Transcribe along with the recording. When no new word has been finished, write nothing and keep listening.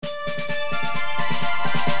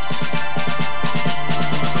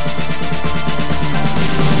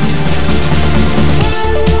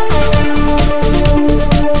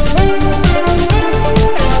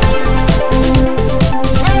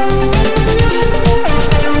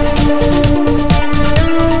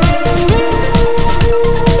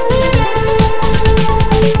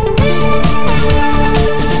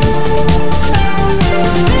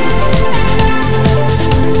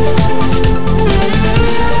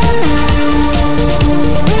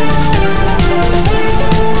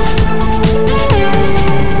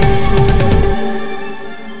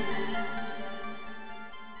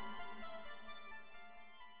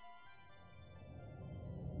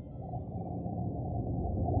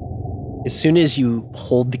As soon as you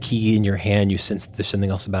hold the key in your hand, you sense that there's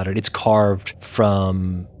something else about it. It's carved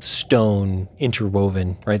from stone,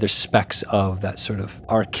 interwoven, right? There's specks of that sort of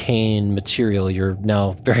arcane material you're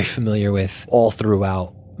now very familiar with all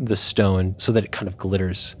throughout the stone so that it kind of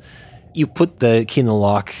glitters. You put the key in the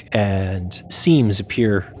lock and seams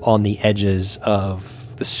appear on the edges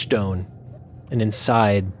of the stone. And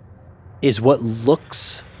inside is what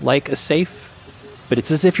looks like a safe, but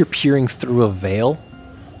it's as if you're peering through a veil.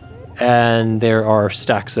 And there are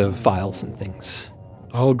stacks of files and things.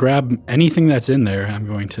 I'll grab anything that's in there. I'm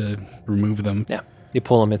going to remove them. Yeah, you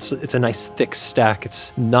pull them. It's a nice thick stack.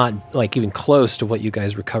 It's not like even close to what you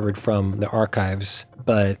guys recovered from the archives,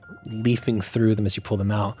 but leafing through them as you pull them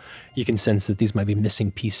out, you can sense that these might be missing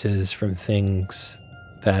pieces from things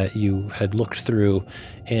that you had looked through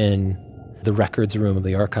in the records room of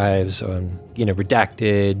the archives,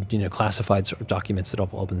 redacted, classified sort of documents that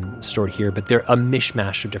have all been stored here, but they're a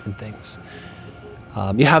mishmash of different things.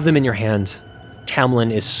 You have them in your hand.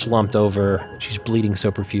 Tamlin is slumped over. She's bleeding so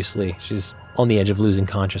profusely. She's on the edge of losing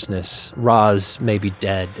consciousness. Roz may be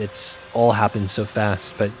dead. It's all happened so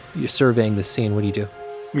fast, but you're surveying the scene. What do you do?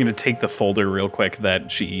 I'm going to take the folder real quick that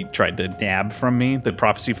she tried to nab from me, the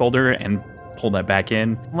prophecy folder, and pull that back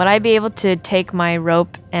in. Would I be able to take my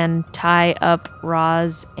rope and tie up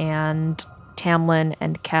Roz and Tamlin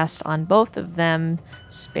and cast on both of them,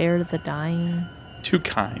 Spare the Dying? Too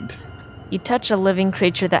kind. You touch a living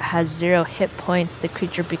creature that has 0 hit points, the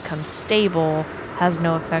creature becomes stable, has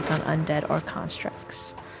no effect on undead or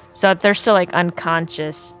constructs. So if they're still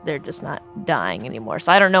unconscious, they're just not dying anymore.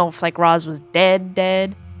 So I don't know if Roz was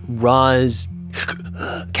dead. Roz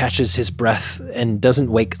catches his breath and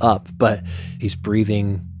doesn't wake up, but he's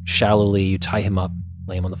breathing shallowly. You tie him up,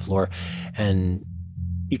 lay him on the floor, and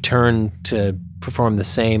you turn to perform the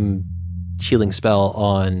same healing spell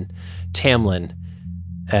on Tamlin.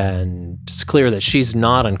 And it's clear that she's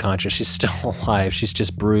not unconscious. She's still alive. She's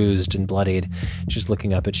just bruised and bloodied. She's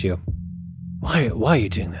looking up at you. Why are you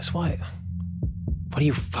doing this? Why? What do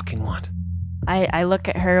you fucking want? I look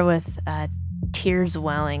at her with tears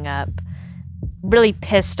welling up. Really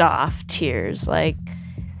pissed off tears.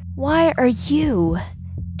 Why are you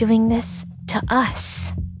doing this to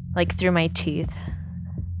us? Through my teeth.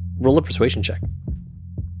 Roll a persuasion check.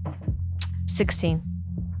 16.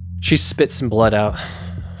 She spits some blood out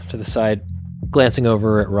to the side, glancing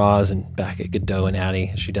over at Roz and back at Godot and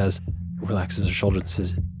Addie as she does. Relaxes her shoulders and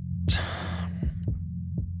says,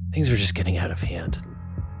 things were just getting out of hand.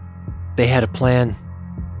 They had a plan,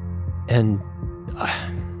 and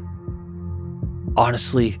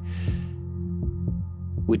honestly,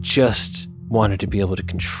 we just wanted to be able to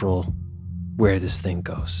control where this thing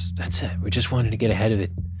goes. That's it. We just wanted to get ahead of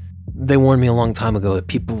it. They warned me a long time ago that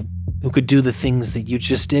people who could do the things that you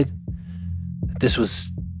just did, that this was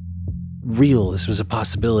real, this was a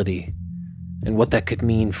possibility, and what that could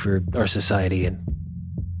mean for our society. And,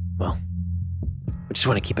 well, we just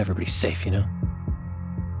want to keep everybody safe,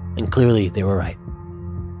 And clearly they were right.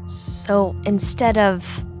 So instead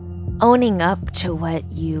of owning up to what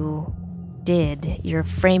you did, you're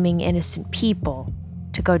framing innocent people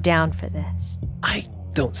to go down for this. I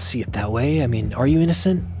don't see it that way. I mean, are you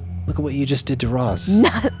innocent? Look at what you just did to Roz.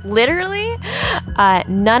 Literally,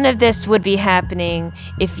 none of this would be happening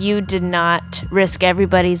if you did not risk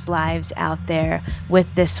everybody's lives out there with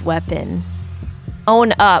this weapon.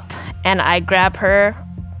 Own up. And I grab her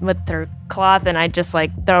with her cloth and I just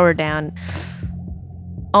throw her down.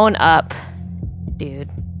 Own up, dude.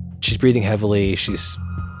 She's breathing heavily. She's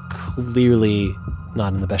clearly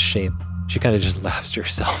not in the best shape. She kind of just laughs to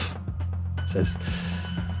herself. Says,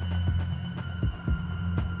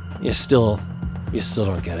 You still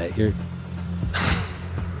don't get it. It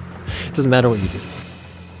doesn't matter what you do.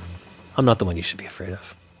 I'm not the one you should be afraid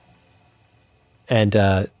of.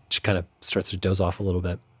 And she kind of starts to doze off a little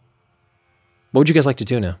bit. What would you guys like to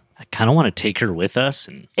do now? I kind of want to take her with us.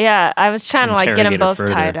 And yeah, I was trying to get them both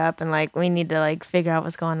further. tied up and we need to figure out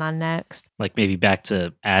what's going on next. Maybe back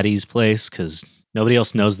to Addie's place, because nobody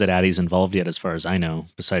else knows that Addie's involved yet, as far as I know,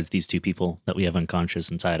 besides these two people that we have unconscious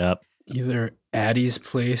and tied up. Either Addie's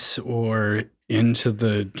place or into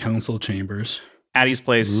the council chambers. Addie's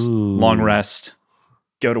place, Ooh. Long rest.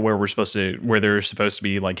 Go to where they're supposed to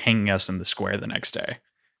be hanging us in the square the next day.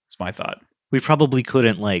 It's my thought. We probably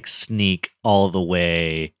couldn't sneak all the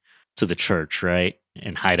way to the church, right?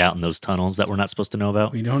 And hide out in those tunnels that we're not supposed to know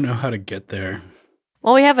about. We don't know how to get there.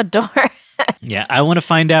 Well, we have a door. Yeah, I want to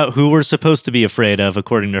find out who we're supposed to be afraid of,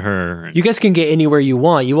 according to her. You guys can get anywhere you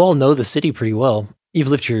want. You all know the city pretty well. You've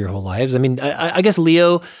lived here your whole lives. I mean, I guess,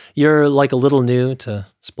 Leo, you're like a little new to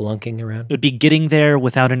spelunking around. It would be getting there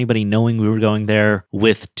without anybody knowing we were going there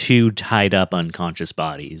with 2 tied up unconscious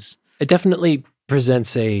bodies. It definitely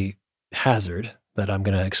presents a hazard that I'm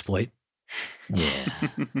going to exploit.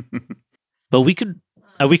 Yeah. But we could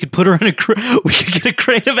put her in we could get a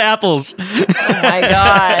crate of apples. Oh my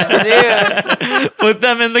God, dude. Put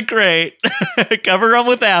them in the crate. Cover them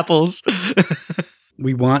with apples.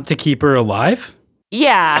 We want to keep her alive?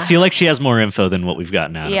 Yeah. I feel like she has more info than what we've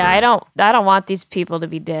gotten out of her. Yeah, I don't want these people to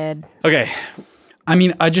be dead. Okay. I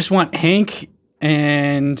mean, I just want Hank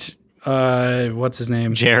and what's his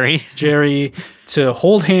name? Jerry to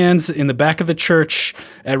hold hands in the back of the church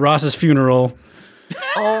at Ross's funeral.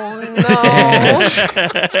 Oh no.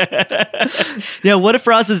 Yeah, what if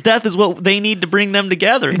Ross's death is what they need to bring them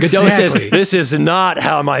together? Godot says, this is not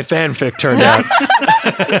how my fanfic turned out.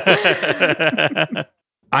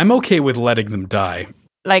 I'm okay with letting them die.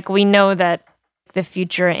 Like, we know that the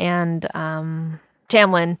Future and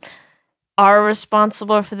Tamlin are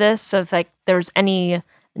responsible for this. So if like there's any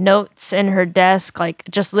notes in her desk, like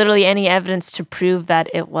just literally any evidence to prove that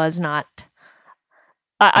it was not.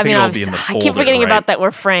 I mean, it'll be in the I keep folder, forgetting right? about that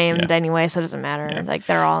we're framed Yeah. anyway, so it doesn't matter. Yeah. Like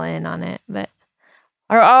they're all in on it, but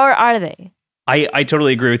or are they? I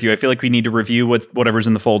totally agree with you. I feel like we need to review whatever's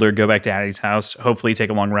in the folder, go back to Addie's house, hopefully take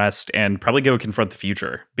a long rest, and probably go confront the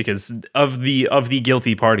Future, because of the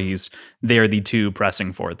guilty parties, they are the 2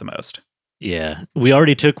 pressing for it the most. Yeah, we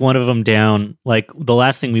already took one of them down. Like, the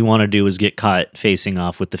last thing we want to do is get caught facing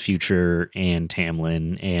off with the Future and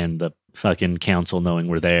Tamlin and the fucking council knowing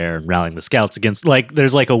we're there and rallying the scouts against. Like,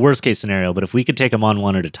 there's like a worst case scenario, but if we could take them on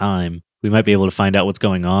one at a time, we might be able to find out what's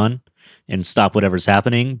going on and stop whatever's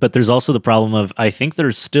happening. But there's also the problem of, I think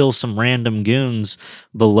there's still some random goons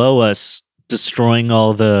below us destroying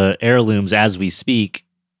all the heirlooms as we speak,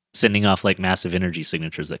 sending off like massive energy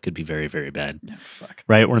signatures that could be very, very bad. Yeah, fuck.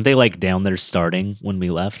 Right? Weren't they like down there starting when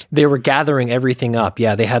we left? They were gathering everything up.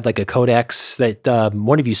 Yeah, they had like a codex that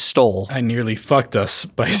one of you stole. I nearly fucked us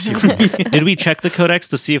by stealing. Did we check the codex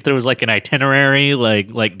to see if there was like an itinerary,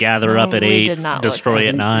 like gather up at We 8, did not destroy look.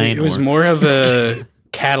 at 9? It was or- more of a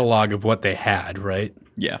catalog of what they had, right?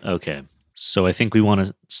 Yeah. Okay. So I think we want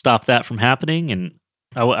to stop that from happening, and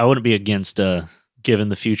I wouldn't be against giving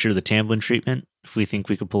the Future the Tamlin treatment if we think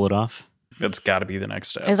we could pull it off. That's got to be the next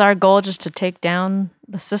step. Is our goal just to take down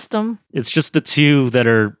the system? It's just the 2 that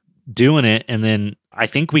are doing it, and then I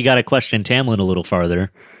think we got to question Tamlin a little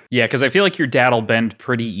farther. Yeah, because I feel like your dad will bend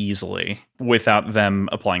pretty easily without them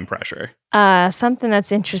applying pressure. Something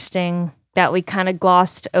that's interesting that we kind of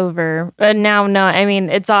glossed over. Now, no, I mean,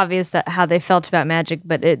 it's obvious that how they felt about magic,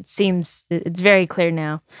 but it seems it's very clear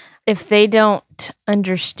now. If they don't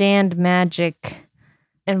understand magic,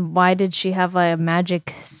 and why did she have like a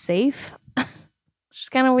magic safe? She's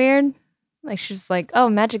kind of weird. Like, she's like, oh,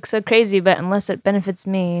 magic's so crazy, but unless it benefits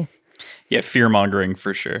me. Yeah, fear-mongering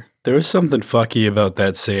for sure. There was something fucky about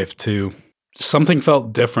that safe, too. Something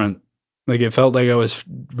felt different. Like, it felt like I was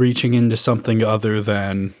reaching into something other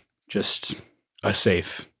than just a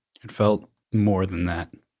safe. It felt more than that.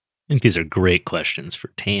 I think these are great questions for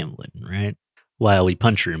Tamlin, right? While we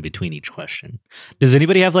punch her in between each question. Does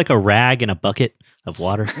anybody have like a rag and a bucket of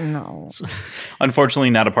water? No. Unfortunately,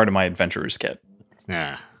 not a part of my adventurer's kit.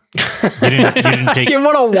 Nah. You didn't take... You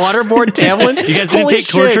want a waterboard, Tamlin? You guys didn't Holy take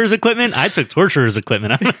shit. torturer's equipment? I took torturer's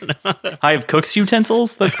equipment. I don't know. I have cook's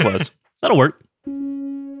utensils. That's close. That'll work.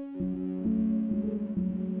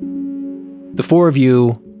 The 4 of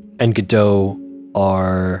you and Godot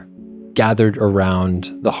are gathered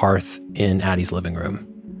around the hearth in Addie's living room.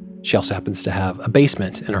 She also happens to have a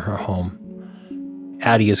basement in her home.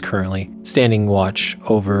 Addie is currently standing watch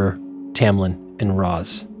over Tamlin and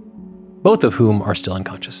Roz, both of whom are still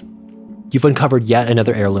unconscious. You've uncovered yet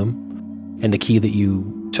another heirloom and the key that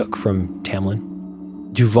you took from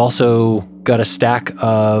Tamlin. You've also got a stack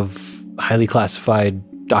of highly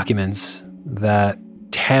classified documents that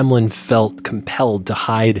Tamlin felt compelled to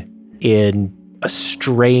hide in a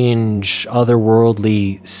strange,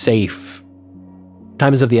 otherworldly safe.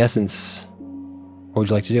 Time is of the essence. What would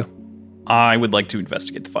you like to do? I would like to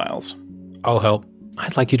investigate the files. I'll help.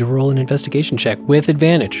 I'd like you to roll an investigation check with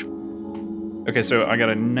advantage. Okay, so I got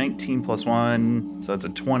a 19 plus 1, so that's a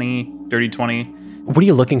 20, dirty 20. What are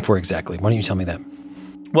you looking for exactly? Why don't you tell me that?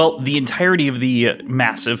 Well, the entirety of the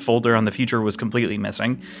massive folder on the Future was completely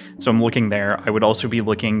missing, so I'm looking there. I would also be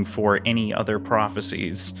looking for any other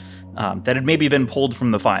prophecies that had maybe been pulled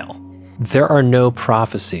from the file. There are no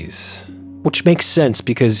prophecies, which makes sense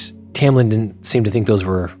because Tamlin didn't seem to think those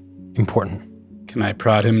were important. Can I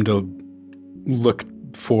prod him to look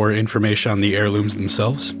for information on the heirlooms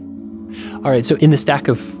themselves? All right, so in the stack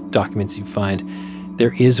of documents you find,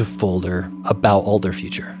 there is a folder about Alder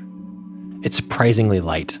Future. It's surprisingly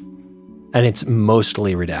light, and it's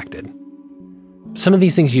mostly redacted. Some of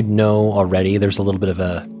these things you'd know already. There's a little bit of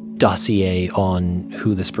a dossier on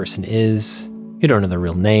who this person is. You don't know their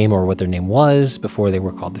real name or what their name was before they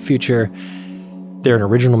were called the Future. They're an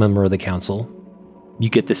original member of the council. You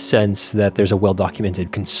get the sense that there's a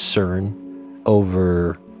well-documented concern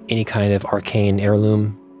over any kind of arcane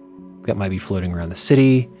heirloom that might be floating around the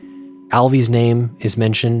city. Alvy's name is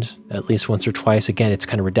mentioned at least once or twice. Again, it's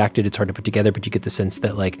kind of redacted. It's hard to put together, but you get the sense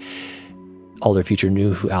that like Alder Future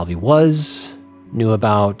knew who Alvy was, knew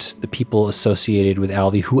about the people associated with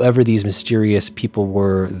Alvy, whoever these mysterious people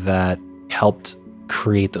were that helped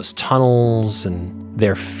create those tunnels, and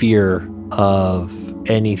their fear of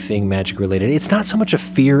anything magic related. It's not so much a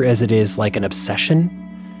fear as it is like an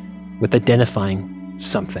obsession with identifying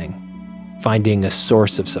something, finding a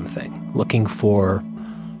source of something, looking for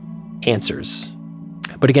answers.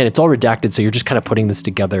 But again, it's all redacted, so you're just kind of putting this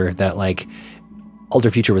together that like Alder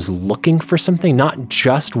Future was looking for something, not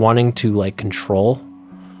just wanting to like control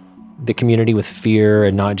the community with fear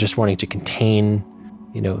and not just wanting to contain,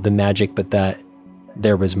 the magic, but that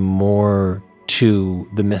there was more to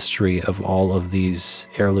the mystery of all of these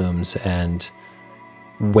heirlooms and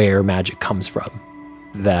where magic comes from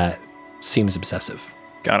that seems obsessive.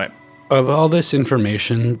 Got it. Of all this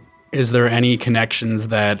information, is there any connections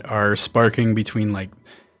that are sparking between like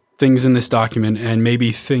things in this document and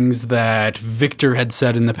maybe things that Victor had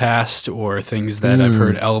said in the past, or things that I've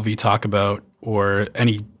heard Elvie talk about, or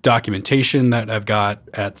any documentation that I've got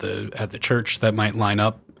at the church that might line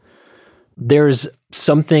up? There's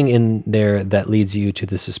something in there that leads you to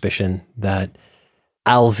the suspicion that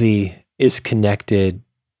Alvy is connected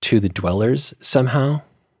to the dwellers somehow.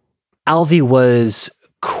 Alvy was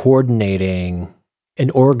coordinating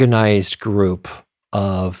an organized group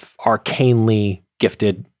of arcanely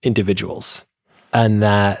gifted individuals, and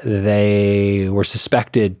that they were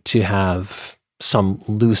suspected to have some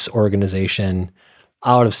loose organization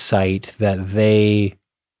out of sight, that they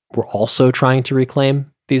were also trying to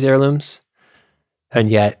reclaim these heirlooms, and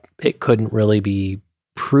yet it couldn't really be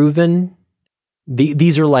proven.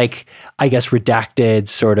 These are like, I guess, redacted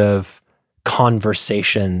sort of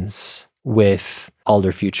conversations with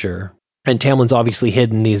Alder Future. And Tamlin's obviously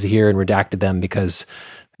hidden these here and redacted them because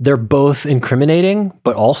they're both incriminating,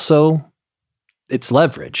 but also it's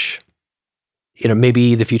leverage.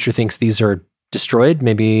 Maybe the Future thinks these are destroyed.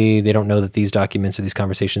 Maybe they don't know that these documents or these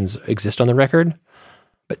conversations exist on the record.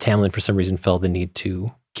 But Tamlin, for some reason, felt the need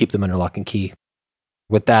to keep them under lock and key.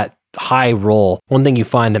 With that high roll, one thing you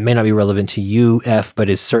find that may not be relevant to you, F, but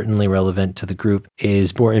is certainly relevant to the group,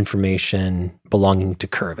 is more information belonging to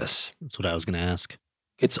Curvis. That's what I was going to ask.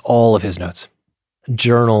 It's all of his notes.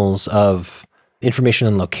 Journals of information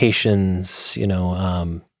on locations,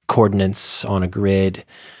 coordinates on a grid,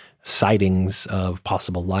 sightings of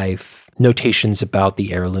possible life, notations about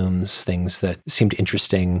the heirlooms, things that seemed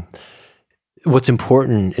interesting. What's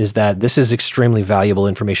important is that this is extremely valuable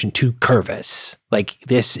information to Curvis. Like,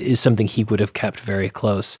 this is something he would have kept very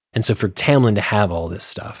close. And so for Tamlin to have all this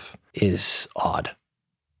stuff is odd.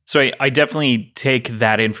 So I definitely take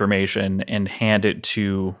that information and hand it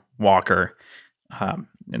to Walker,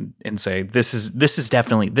 and say, this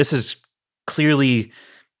is clearly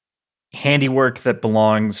handiwork that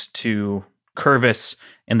belongs to Curvis,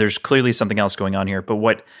 and there's clearly something else going on here.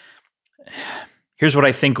 But here's what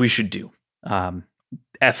I think we should do.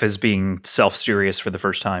 F is being self-serious for the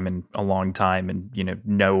first time in a long time, and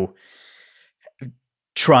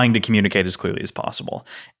trying to communicate as clearly as possible,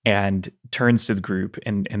 and turns to the group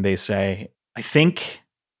and they say, I think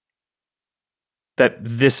that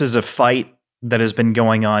this is a fight that has been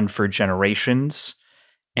going on for generations,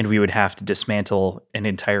 and we would have to dismantle an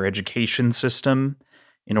entire education system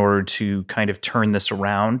in order to kind of turn this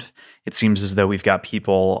around. It seems as though we've got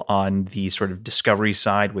people on the sort of discovery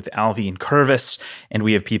side with Alvy and Curvis, and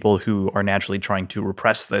we have people who are naturally trying to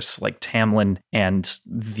repress this, like Tamlin and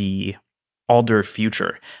the Alder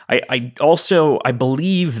Future. I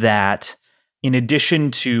believe that in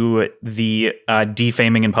addition to the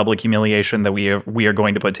defaming and public humiliation that we are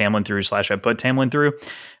going to put Tamlin through / I put Tamlin through,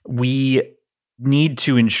 we need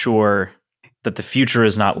to ensure that the future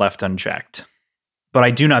is not left unchecked. But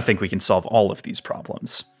I do not think we can solve all of these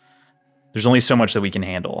problems. There's only so much that we can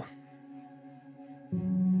handle.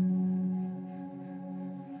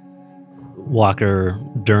 Walker,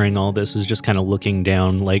 during all this, is just kind of looking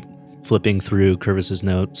down, like flipping through Curvis's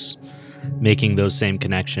notes, making those same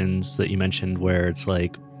connections that you mentioned, where it's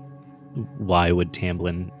like, why would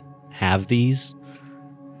Tamlin have these?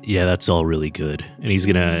 Yeah, that's all really good. And he's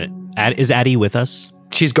gonna Is Addie with us?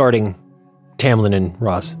 She's guarding Tamlin and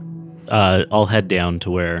Roz. I'll head down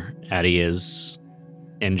to where Addie is,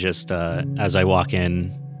 and just as I walk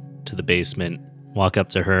in to the basement, walk up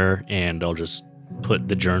to her, and I'll just put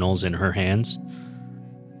the journals in her hands.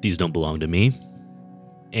 These don't belong to me.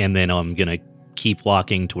 And then I'm going to keep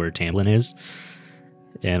walking to where Tamlin is,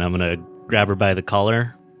 and I'm going to grab her by the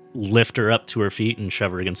collar, lift her up to her feet, and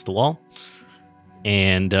shove her against the wall,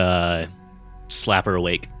 and slap her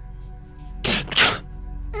awake.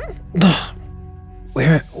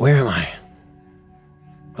 Where am I?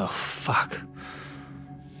 Oh, fuck.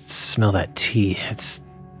 Smell that tea. It's...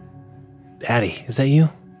 Addie, is that you?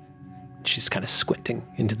 She's kind of squinting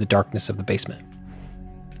into the darkness of the basement.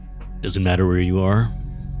 Doesn't matter where you are.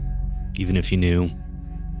 Even if you knew,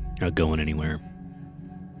 you're not going anywhere.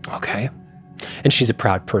 Okay. And she's a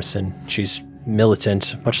proud person. She's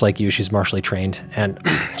militant, much like you. She's martially trained. And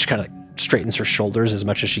she kind of straightens her shoulders as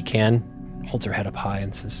much as she can, holds her head up high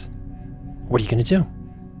and says, "What are you going to do?"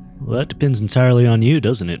 Well, that depends entirely on you,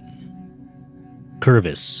 doesn't it?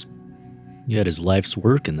 Curvis, you had his life's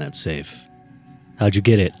work in that safe. How'd you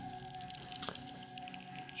get it?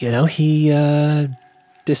 You know, he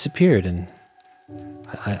disappeared, and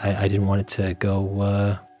I didn't want it to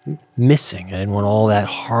go missing. I didn't want all that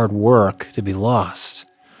hard work to be lost.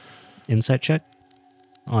 Insight check?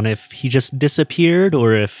 On if he just disappeared,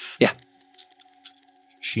 or if... Yeah.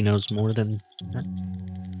 She knows more than that?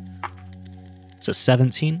 It's a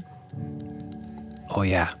 17. Oh,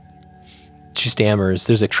 yeah. She stammers.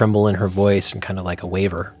 There's a tremble in her voice and kind of like a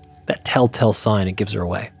waver. That telltale sign, it gives her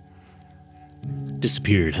away.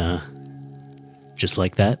 Disappeared, huh? Just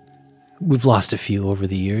like that? We've lost a few over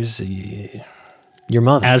the years. Your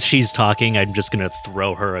mother. As she's talking, I'm just going to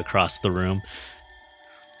throw her across the room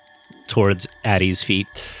towards Addie's feet.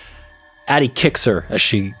 Addie kicks her as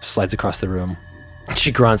she slides across the room.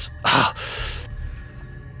 She grunts. "Ah.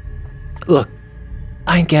 Look,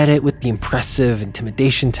 I get it with the impressive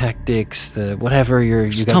intimidation tactics, the whatever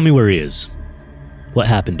Just tell me where he is. What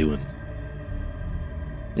happened to him?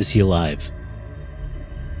 Is he alive?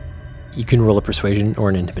 You can roll a persuasion or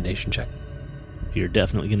an intimidation check. You're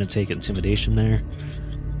definitely going to take intimidation there.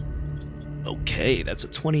 Okay, that's a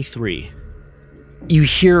 23. You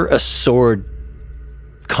hear a sword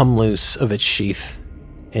come loose of its sheath,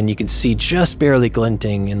 and you can see just barely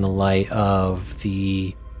glinting in the light of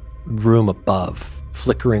the room above,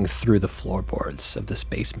 flickering through the floorboards of this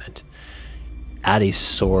basement. Addie's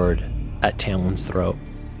sword at Tamlin's throat.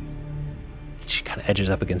 She kind of edges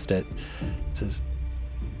up against it. Says,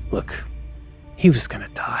 "Look, he was gonna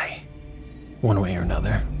die, one way or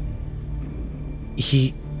another.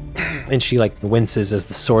 And she like winces as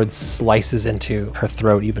the sword slices into her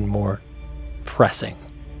throat even more, pressing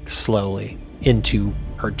slowly into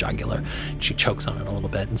her jugular. She chokes on it a little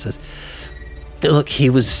bit and says, "Look, he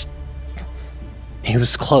was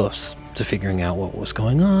close to figuring out what was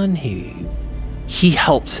going on. He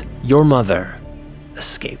helped your mother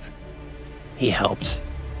escape. He helped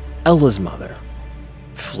Ella's mother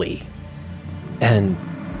flee. And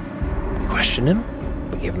we questioned him.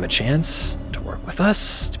 We gave him a chance to work with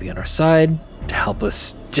us, to be on our side, to help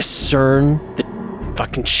us discern the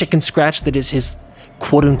fucking chicken scratch that is his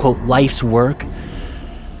quote-unquote life's work.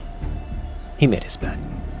 He made his bed.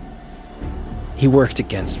 He worked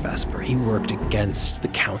against Vesper. He worked against the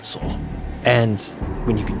council. And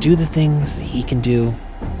when you can do the things that he can do,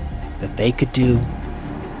 that they could do,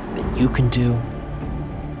 that you can do,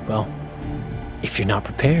 well, if you're not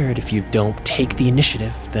prepared, if you don't take the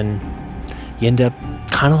initiative, then you end up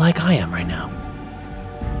kind of like I am right now."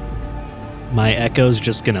 My echo's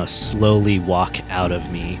just gonna slowly walk out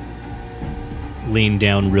of me, lean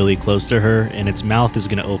down really close to her, and its mouth is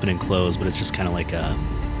gonna open and close, but it's just kind of like a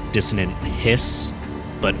dissonant hiss,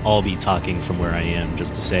 but I'll be talking from where I am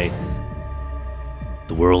just to say,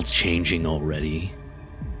 the world's changing already.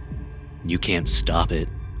 You can't stop it.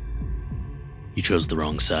 You chose the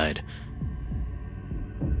wrong side.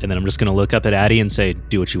 And then I'm just gonna look up at Addie and say,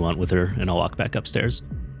 do what you want with her, and I'll walk back upstairs.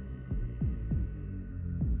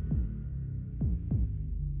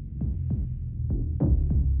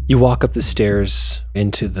 You walk up the stairs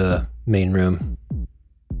into the main room,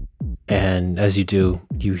 and as you do,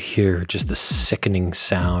 you hear just the sickening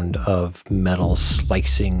sound of metal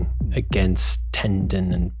slicing against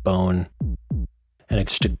tendon and bone, and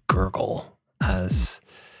it's just a gurgle as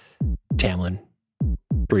Tamlin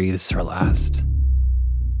breathes her last.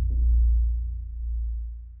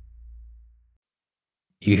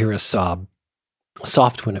 You hear a sob, a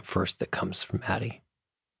soft one at first that comes from Addie,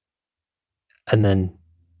 and then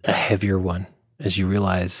a heavier one as you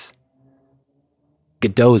realize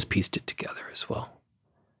Godot's pieced it together as well.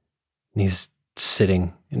 And he's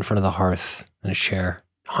sitting in front of the hearth in a chair,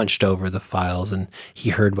 hunched over the files, and he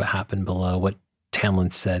heard what happened below, what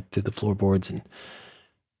Tamlin said through the floorboards, and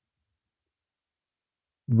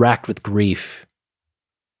racked with grief,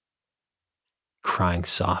 crying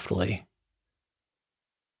softly.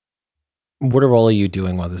 What are all of you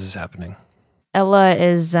doing while this is happening? Ella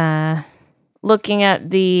is looking at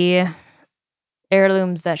the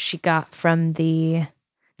heirlooms that she got from the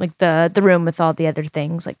room with all the other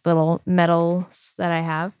things, like little medals that I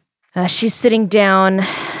have. She's sitting down,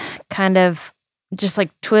 kind of just like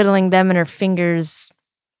twiddling them in her fingers,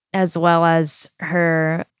 as well as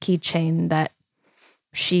her keychain that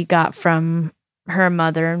she got from her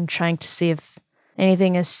mother, and trying to see if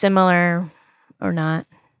anything is similar or not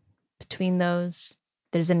between those.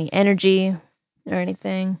 If there's any energy or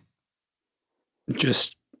anything.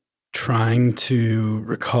 Just trying to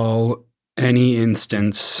recall any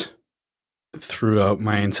instance throughout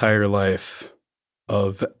my entire life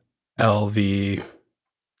of LV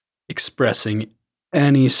expressing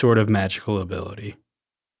any sort of magical ability.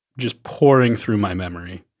 Just pouring through my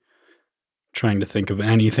memory, trying to think of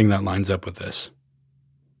anything that lines up with this.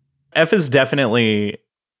 F is definitely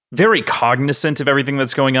very cognizant of everything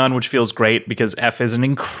that's going on, which feels great because F is an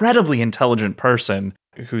incredibly intelligent person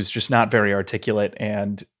who's just not very articulate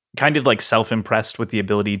and kind of like self-impressed with the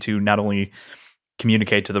ability to not only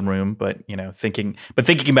communicate to the room, but thinking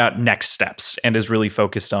about next steps, and is really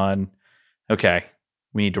focused on, okay,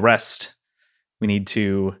 we need to rest. We need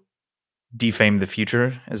to defame the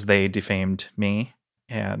future as they defamed me.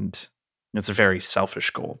 And it's a very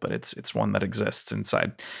selfish goal, but it's one that exists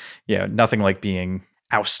inside. Yeah, nothing like being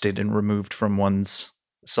ousted and removed from one's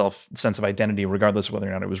sense of identity, regardless of whether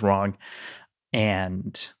or not it was wrong.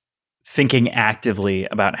 And thinking actively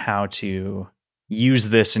about how to use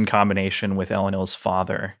this in combination with Elenil's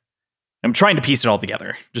father. I'm trying to piece it all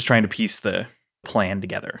together, just trying to piece the plan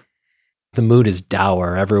together. The mood is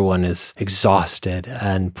dour. Everyone is exhausted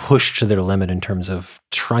and pushed to their limit in terms of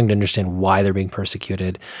trying to understand why they're being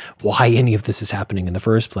persecuted, why any of this is happening in the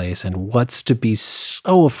first place, and what's to be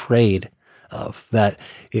so afraid of that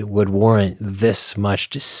it would warrant this much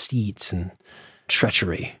deceit and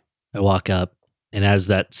treachery. I walk up, and as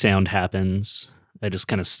that sound happens, I just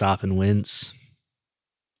kind of stop and wince.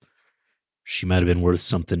 She might have been worth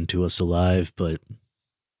something to us alive, but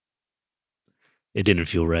it didn't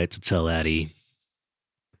feel right to tell Addie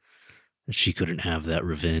that she couldn't have that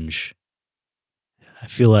revenge. I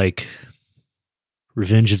feel like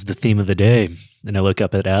revenge is the theme of the day, and I look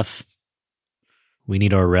up at F. We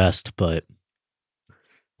need our rest, but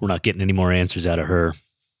we're not getting any more answers out of her.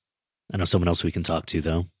 I know someone else we can talk to,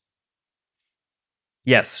 though.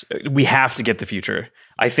 Yes, we have to get the future.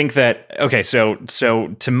 I think that, okay, so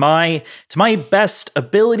to my best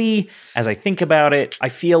ability, as I think about it, I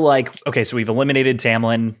feel like, okay, so we've eliminated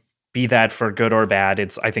Tamlin, be that for good or bad.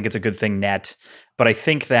 I think it's a good thing net. But I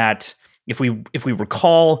think that if we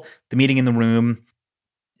recall the meeting in the room,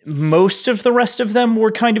 most of the rest of them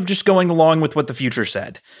were kind of just going along with what the future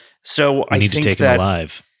said. So we need to take him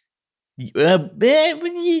alive. Yep,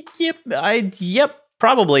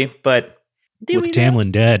 probably, but with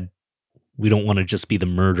Tamlin dead, we don't want to just be the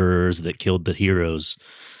murderers that killed the heroes.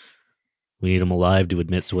 We need them alive to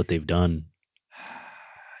admit to what they've done.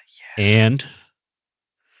 Yeah. And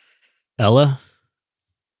Ella,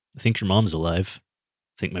 I think your mom's alive.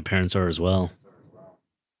 I think my parents are as well.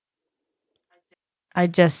 I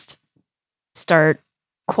just start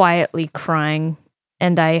quietly crying,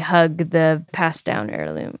 and I hug the passed down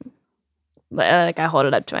heirloom. Like I hold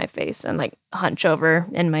it up to my face and like hunch over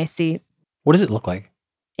in my seat. What does it look like?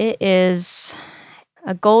 It is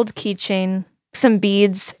a gold keychain, some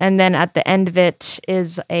beads, and then at the end of it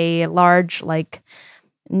is a large like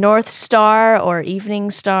North Star or Evening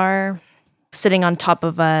Star sitting on top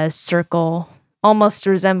of a circle, almost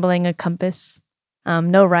resembling a compass.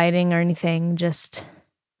 No writing or anything, just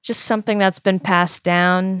something that's been passed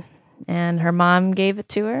down, and her mom gave it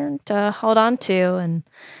to her to hold on to, and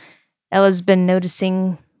Ella's been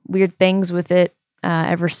noticing weird things with it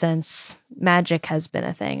ever since magic has been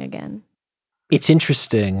a thing again. It's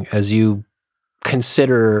interesting as you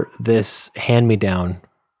consider this hand-me-down,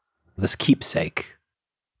 this keepsake.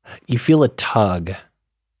 You feel a tug,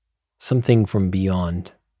 something from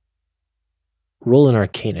beyond. Roll an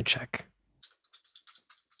Arcana check.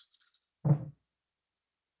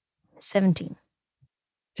 17.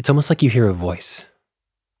 It's almost like you hear a voice.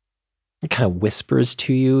 It kind of whispers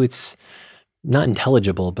to you. It's not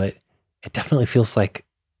intelligible, but it definitely feels like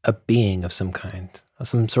a being of some kind, of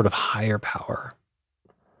some sort of higher power.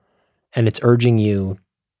 And it's urging you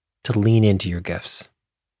to lean into your gifts,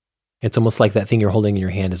 It's almost like that thing you're holding in your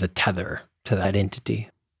hand is a tether to that entity,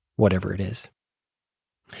 whatever it is.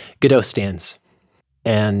 Godot stands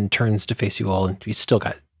and turns to face you all, and he's still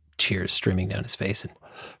got tears streaming down his face, and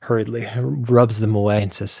hurriedly rubs them away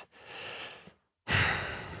and says,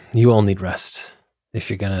 you all need rest if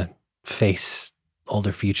you're going to face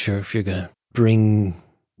older future, if you're going to bring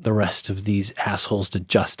the rest of these assholes to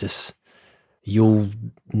justice. You'll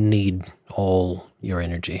need all your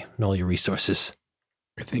energy and all your resources.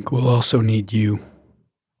 I think we'll also need you.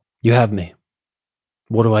 You have me.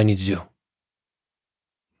 What do I need to do?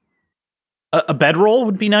 A bedroll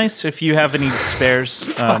would be nice if you have any spares.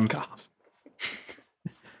 Fuck off.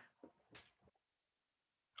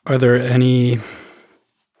 Are there any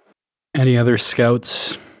other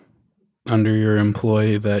scouts under your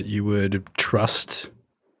employ that you would trust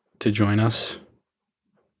to join us?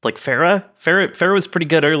 Like Farah? Farah was pretty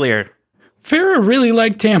good earlier. Farah really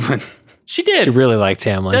liked Tamlin. She did. She really liked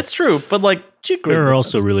Tamlin. That's true, but like she agreed with Farah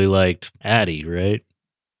also us. really liked Addie, right?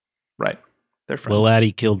 Right. They're friends. Well,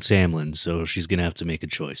 Addie killed Tamlin, so she's going to have to make a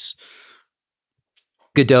choice.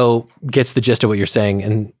 Godot gets the gist of what you're saying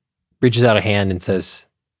and reaches out a hand and says,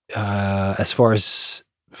 as far as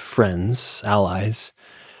friends, allies,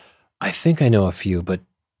 I think I know a few, but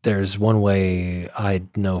there's one way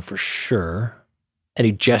I'd know for sure. And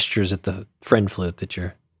he gestures at the friend flute that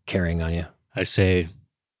you're carrying on you. I say,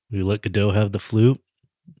 we let Godot have the flute,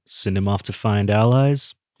 send him off to find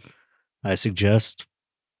allies. I suggest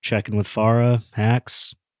checking with Farah,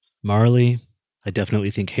 Hax, Marley. I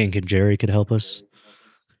definitely think Hank and Jerry could help us.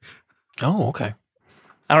 Oh, okay.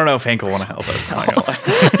 I don't know if Hank will want to help us. Not gonna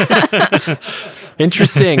lie.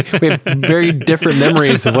 Interesting. We have very different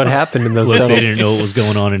memories of what happened in those Look, they tunnels. didn't know what was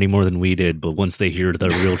going on any more than we did, but once they hear the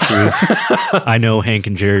real truth, I know Hank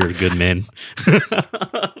and Jerry are good men.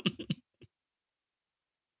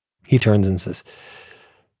 He turns and says,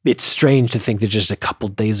 it's strange to think that just a couple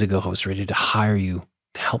days ago I was ready to hire you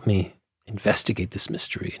to help me investigate this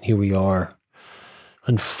mystery. And here we are,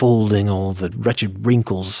 unfolding all the wretched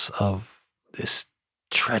wrinkles of this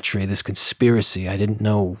treachery, this conspiracy. I didn't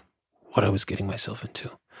know what I was getting myself into.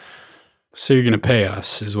 So you're going to pay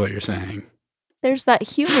us, is what you're saying. There's that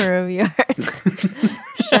humor of yours.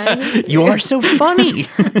 Shining You through. are so funny.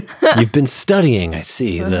 You've been studying, I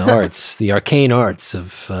see, the arts, the arcane arts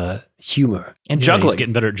of humor. And Yeah, juggling. he's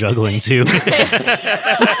getting better at juggling, too. While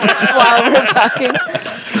we're talking.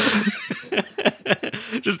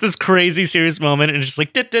 Just this crazy serious moment, and it's just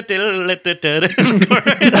like...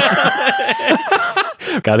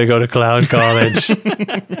 Gotta go to clown college.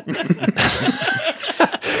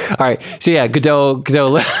 All right. So yeah, Godot.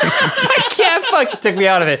 I can't fucking took me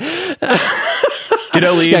out of it.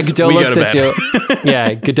 Godot leaves. Yeah, Godot we looks go to at bed. you.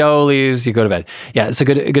 Yeah, Godot leaves. You go to bed. Yeah. So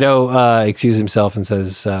Godot excuses himself and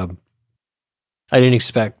says, "I didn't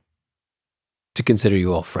expect to consider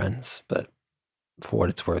you all friends, but for what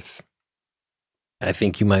it's worth, I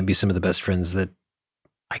think you might be some of the best friends that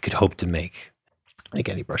I could hope to make."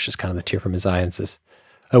 Again, he brushes kind of the tear from his eye and says,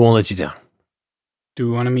 "I won't let you down." Do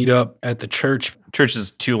we want to meet up at the church? Church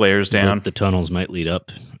is 2 layers down. The tunnels might lead up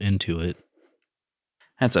into it.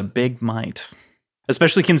 That's a big might.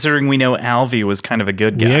 Especially considering we know Alvi was kind of a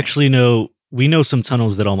good guy. We actually know some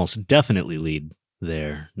tunnels that almost definitely lead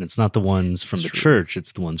there. And it's not the ones from That's the true. church,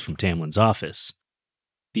 it's the ones from Tamlin's office.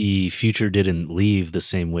 The future didn't leave the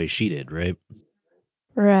same way she did, right?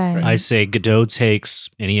 Right. I say Godot takes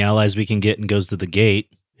any allies we can get and goes to the gate,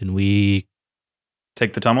 and we...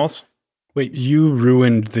 Take the tunnels? Wait, you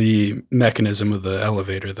ruined the mechanism of the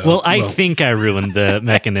elevator, though. Well, I think I ruined the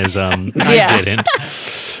mechanism. Yeah. I didn't.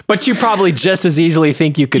 But you probably just as easily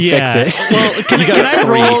think you could fix it. Well, can, You got can I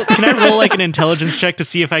three. roll? Can I roll like an intelligence check to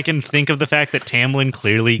see if I can think of the fact that Tamlin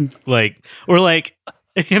clearly like, or like,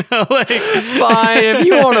 you know, like. Fine, if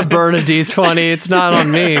you want to burn a d20, it's not on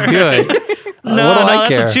me. Do it. No, what do no, I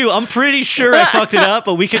that's care? a 2. I'm pretty sure I fucked it up,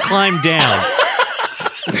 but we could climb down.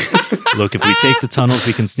 Look, if we take the tunnels,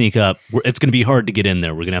 we can sneak up. It's going to be hard to get in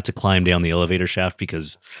there. We're going to have to climb down the elevator shaft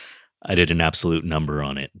because I did an absolute number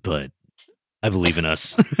on it, but I believe in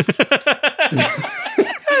us. I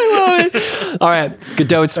love it. All right,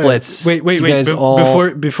 Godot splits. Wait. You guys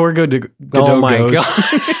all... Before Godot Oh my goes,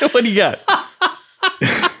 God. What do you got?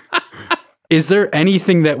 is there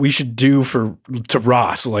anything that we should do to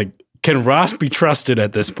Ross? Like, can Ross be trusted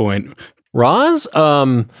at this point? Roz,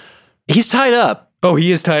 he's tied up Oh,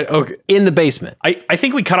 he is tied. Okay. in the basement. I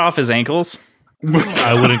think we cut off his ankles.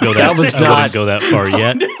 I wouldn't go That that. was I wouldn't not- go that far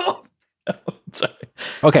yet. No. Sorry.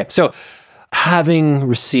 Okay, so having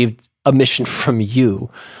received a mission from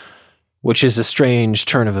you, which is a strange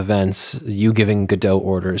turn of events, you giving Godot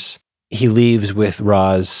orders, he leaves with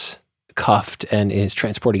Roz, cuffed and is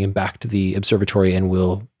transporting him back to the observatory and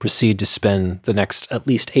will proceed to spend the next at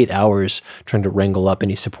least 8 hours trying to wrangle up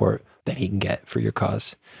any support that he can get for your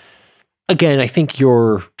cause. Again, I think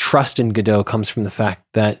your trust in Godot comes from the fact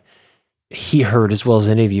that he heard, as well as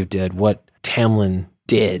any of you did, what Tamlin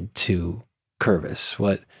did to Curvis,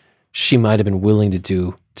 what she might have been willing to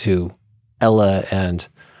do to Ella and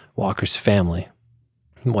Walker's family,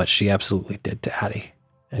 and what she absolutely did to Addie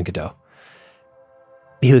and Godot.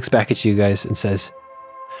 He looks back at you guys and says,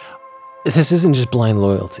 this isn't just blind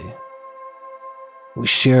loyalty. We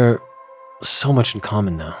share so much in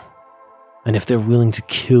common now. And if they're willing to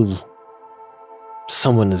kill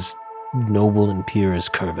someone as noble and pure as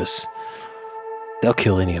Curvis, they'll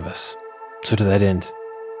kill any of us. So to that end,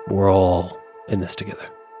 we're all in this together.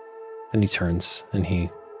 And he turns and he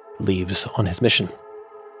leaves on his mission.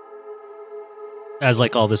 As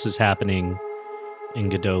like all this is happening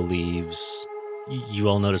and Godot leaves, you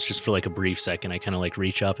all notice just for like a brief second, I kind of like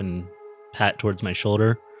reach up and pat towards my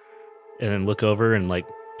shoulder and then look over and like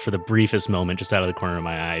for the briefest moment, just out of the corner of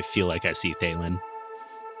my eye, I feel like I see Thalen.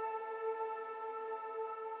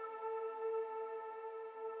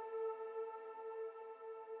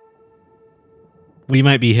 We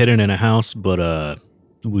might be hidden in a house, but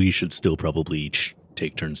we should still probably each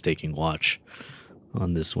take turns taking watch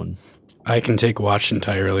on this one. I can take watch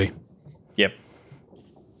entirely. Yep.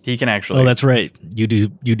 He can actually. Oh, that's right. You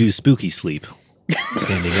do spooky sleep.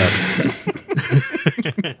 Standing up.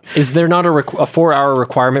 Is there not a 4-hour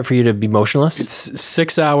requirement for you to be motionless? It's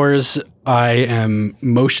 6 hours. I am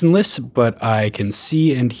motionless, but I can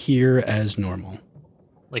see and hear as normal.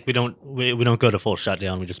 Like we don't go to full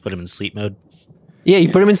shutdown. We just put him in sleep mode. Yeah,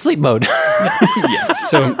 you put him in sleep mode.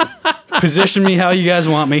 Yes. So position me how you guys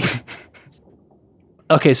want me.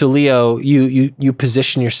 Okay, so Leo, you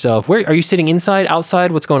position yourself. Where are you sitting? Inside,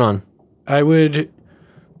 outside? What's going on? I would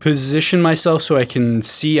position myself so I can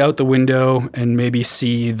see out the window and maybe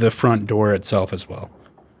see the front door itself as well.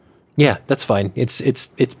 Yeah, that's fine. It's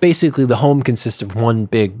basically the home consists of one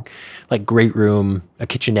big, like, great room, a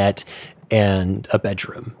kitchenette, and a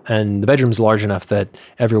bedroom. And the bedroom's large enough that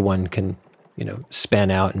everyone can,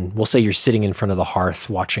 span out. And we'll say you're sitting in front of the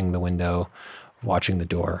hearth, watching the window, watching the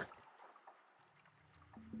door.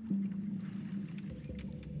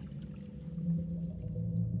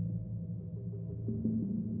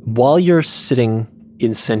 While you're sitting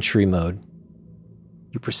in sentry mode,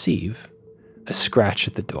 you perceive a scratch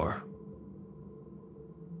at the door.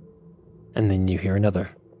 And then you hear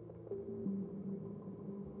another.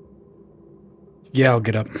 Yeah, I'll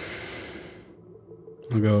get up.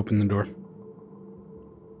 I'll go open the door.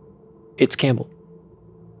 It's Campbell.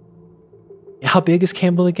 How big is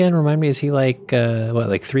Campbell again? Remind me, is he like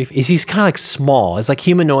 3 feet? He's kind of like small. It's like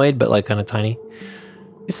humanoid, but like kind of tiny.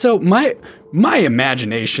 So my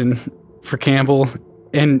imagination for Campbell,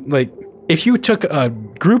 and like if you took a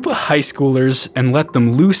group of high schoolers and let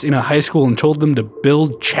them loose in a high school and told them to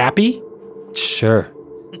build Chappie, sure,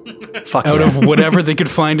 fuck out yeah. of whatever they could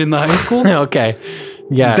find in the high school, Okay,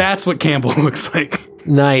 yeah, that's what Campbell looks like.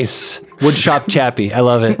 Nice woodshop Chappie. I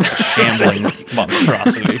love it. Shambling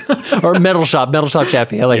monstrosity. Or metal shop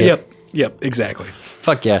Chappie. I like it. Yep, exactly.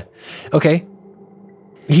 Fuck yeah. Okay.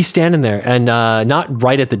 He's standing there and not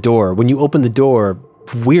right at the door. When you open the door,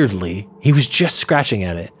 weirdly, he was just scratching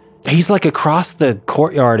at it. He's like across the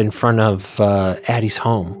courtyard in front of Addie's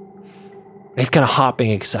home. He's kind of hopping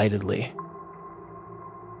excitedly.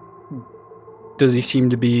 Does he seem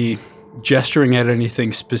to be gesturing at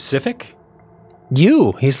anything specific?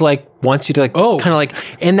 He's like, wants you to like, kind of like,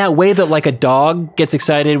 in that way that like a dog gets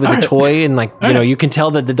excited with a toy and like, you can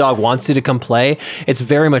tell that the dog wants you to come play. It's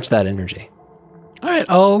very much that energy. All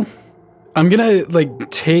right, I'm gonna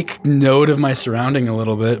like take note of my surrounding a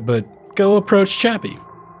little bit, but go approach Chappie.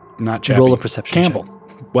 Not Chappie. Roll a perception Campbell.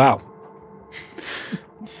 Check. Wow.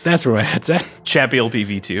 That's where my head's at. Chappie will be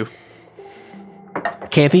V2.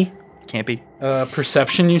 Campy? Campy.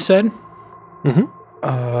 Perception, you said?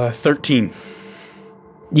 Mm-hmm. 13.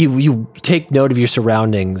 You take note of your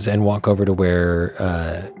surroundings and walk over to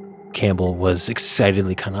where Campbell was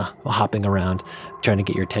excitedly kind of hopping around, trying to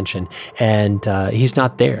get your attention. And he's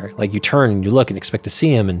not there. Like, you turn and you look and expect to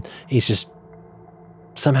see him, and he's just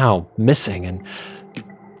somehow missing. And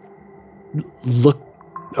you look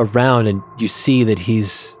around and you see that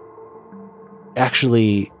he's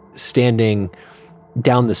actually standing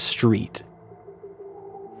down the street.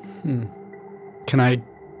 Can I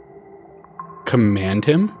command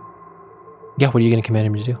him Yeah, what are you going to command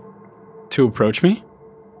him to do? to approach me?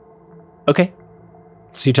 Okay.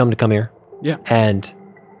 So you tell him to come here. Yeah. And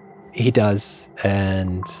he does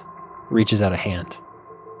and reaches out a hand.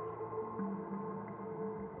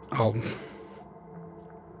 I'll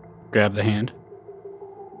grab the hand.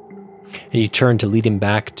 And you turn to lead him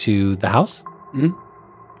back to the house? Mhm.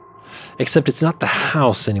 Except it's not the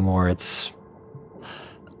house anymore. It's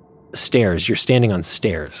stairs. You're standing on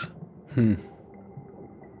stairs. Hmm.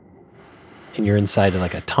 And you're inside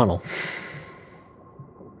like a tunnel.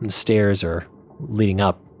 And the stairs are leading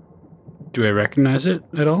up. Do I recognize it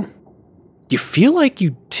at all? You feel like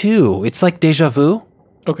you do. It's like deja vu.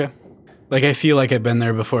 Okay. Like I feel like I've been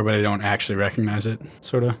there before, but I don't actually recognize it,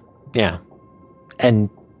 sort of. Yeah. And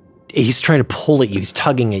he's trying to pull at you. He's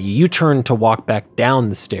tugging at you. You turn to walk back down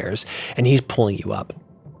the stairs, and he's pulling you up.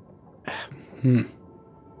 Do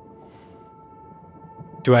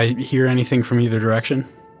I hear anything from either direction?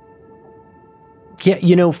 Yeah,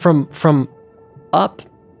 you know, from up,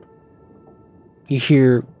 you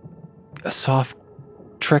hear a soft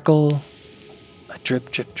trickle, a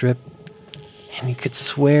drip, drip, drip, and you could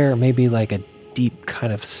swear maybe like a deep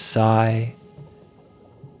kind of sigh,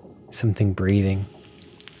 something breathing.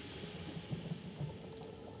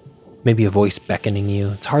 Maybe a voice beckoning you.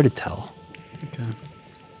 It's hard to tell. Okay.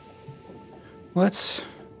 Let's...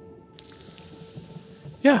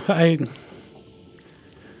 Yeah,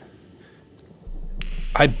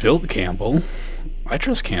 I built Campbell. I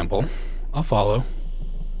trust Campbell. I'll follow.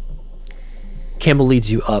 Campbell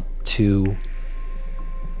leads you up to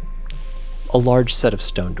a large set of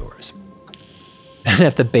stone doors. And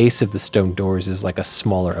at the base of the stone doors is like a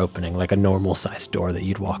smaller opening, like a normal sized door that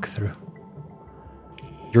you'd walk through.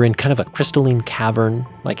 You're in kind of a crystalline cavern.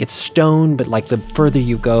 Like it's stone, but like the further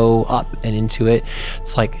you go up and into it,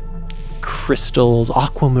 it's like crystals,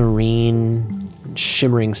 aquamarine,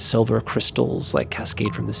 shimmering silver crystals like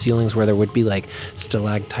cascade from the ceilings, where there would be like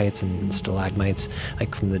stalactites and stalagmites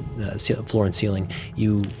like from the floor and ceiling.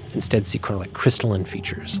 You instead see kind of like crystalline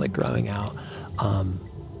features like growing out.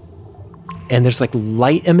 And there's like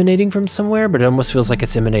light emanating from somewhere, but it almost feels like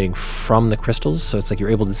it's emanating from the crystals. So it's like you're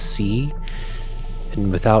able to see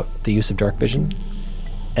and without the use of dark vision.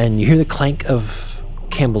 And you hear the clank of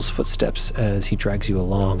Campbell's footsteps as he drags you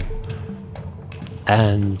along.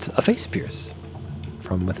 And a face appears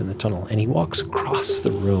from within the tunnel, and he walks across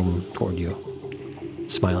the room toward you,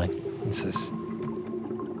 smiling, and says,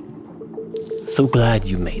 "So glad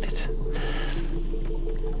you made it.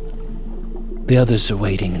 The others are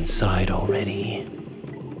waiting inside already,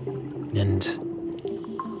 and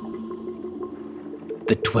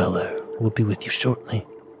the Dweller will be with you shortly."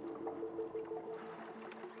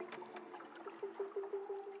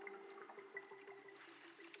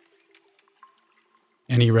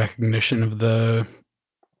 Any recognition of the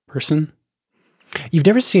person? You've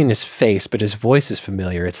never seen his face, but his voice is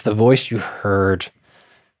familiar. It's the voice you heard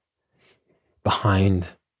behind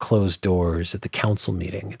closed doors at the council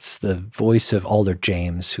meeting. It's the voice of Alder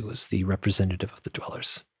James, who was the representative of the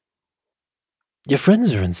Dwellers. Your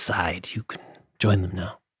friends are inside. You can join them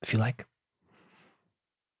now, if you like.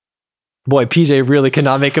 Boy, PJ really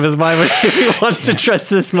cannot make up his mind if he wants to trust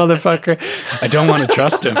this motherfucker. I don't want to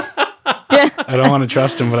trust him. I don't want to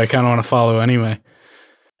trust him, but I kind of want to follow anyway.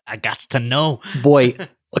 I got to know. Boy,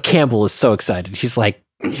 Campbell is so excited. He's like,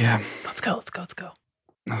 Yeah. let's go, let's go, let's go.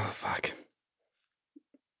 Oh, fuck.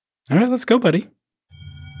 All right, let's go, buddy.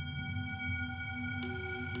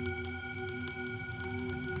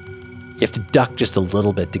 You have to duck just a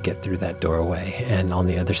little bit to get through that doorway. And on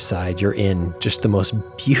the other side, you're in just the most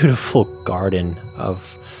beautiful garden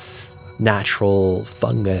of natural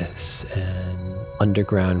fungus and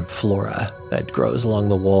underground flora that grows along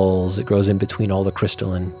the walls. It grows in between all the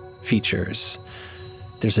crystalline features.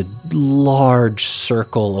 There's a large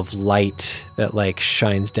circle of light that like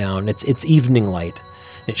shines down. It's evening light.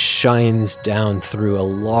 It shines down through a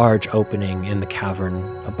large opening in the cavern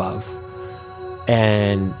above.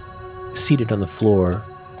 And seated on the floor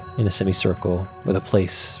in a semicircle with a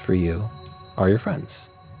place for you are your friends.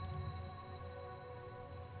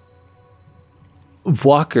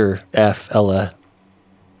 Walker, F, Ella,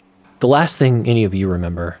 the last thing any of you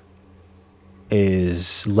remember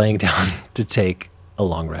is laying down to take a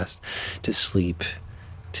long rest, to sleep,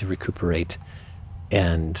 to recuperate.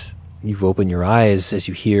 And you've opened your eyes as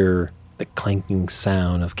you hear the clanking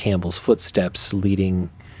sound of Campbell's footsteps leading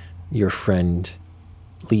your friend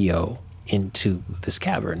Leo into this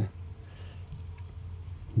cavern.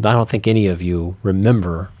 I don't think any of you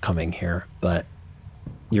remember coming here, but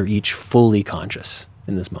you're each fully conscious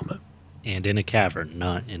in this moment. And in a cavern,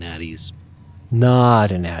 not in Addie's.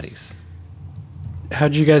 Not in Addie's.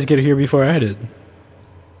 How'd you guys get here before I did?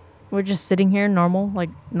 We're just sitting here, normal,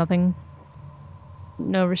 like nothing,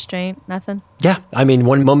 no restraint, nothing. Yeah, I mean,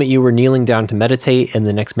 one moment you were kneeling down to meditate, and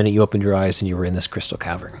the next minute you opened your eyes and you were in this crystal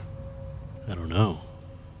cavern. I don't know.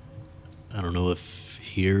 I don't know if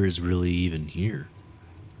here is really even here.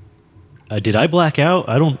 Did I black out?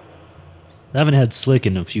 I haven't had slick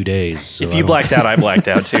in a few days. So If you blacked out, I blacked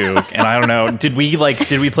out too. And I don't know. Did we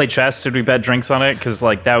play chess? Did we bet drinks on it? Because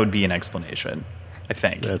that would be an explanation, I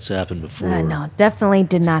think. That's happened before. No, definitely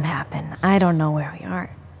did not happen. I don't know where we are.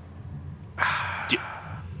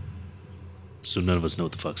 So none of us know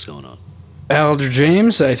what the fuck's going on. Elder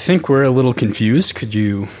James, I think we're a little confused. Could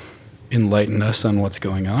you enlighten us on what's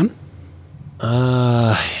going on?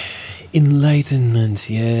 Enlightenment,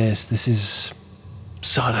 yes. This is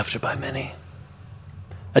sought after by many.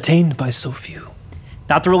 Attained by so few.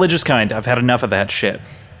 Not the religious kind. I've had enough of that shit.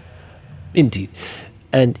 Indeed.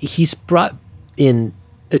 And he's brought in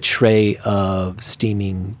a tray of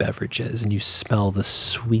steaming beverages, and you smell the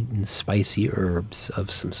sweet and spicy herbs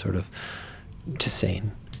of some sort of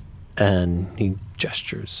tisane. And he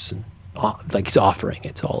gestures, and like he's offering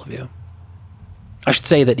it to all of you. I should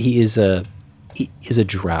say that he is a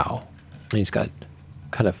drow. And he's got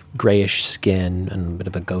kind of grayish skin and a bit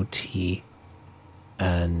of a goatee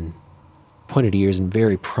and pointed ears and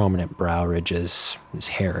very prominent brow ridges. His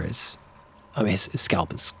hair is, his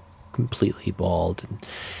scalp is completely bald, and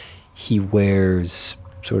he wears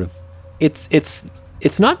sort of,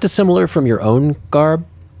 it's not dissimilar from your own garb,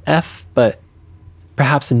 F, but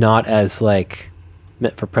perhaps not as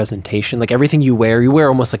meant for presentation. Like everything you wear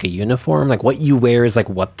almost like a uniform. Like what you wear is like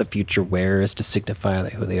what the future wears to signify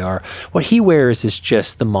who they are. What he wears is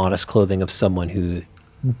just the modest clothing of someone who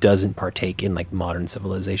doesn't partake in like modern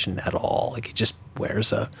civilization at all. Like he just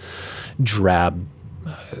wears a drab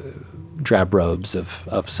robes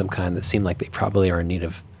of some kind that seem like they probably are in need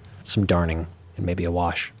of some darning and maybe a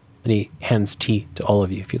wash. And he hands tea to all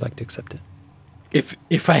of you if you'd like to accept it.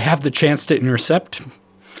 If I have the chance to intercept,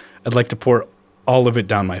 I'd like to pour all of it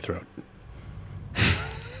down my throat.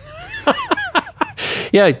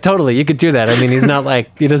 Yeah, totally. You could do that. I mean, he's not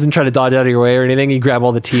like, he doesn't try to dodge out of your way or anything. You grab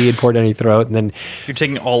all the tea and pour it down your throat, and then You're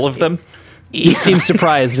taking all of them? he seems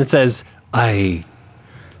surprised and says, I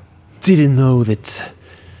didn't know that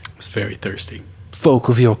I was very thirsty. folk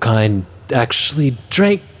of your kind actually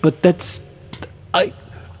drank, but I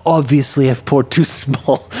obviously have poured too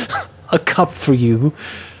small a cup for you.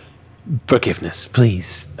 Forgiveness,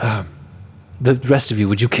 please. The rest of you,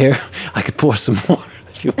 would you care? I could pour some more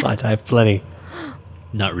if you want. I have plenty.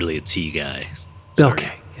 Not really a tea guy. Sorry.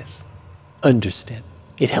 Okay, yes. Understand.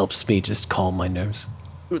 It helps me just calm my nerves.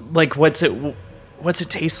 Like, what's it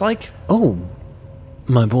taste like? Oh,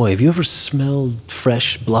 my boy, have you ever smelled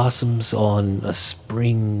fresh blossoms on a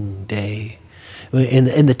spring day?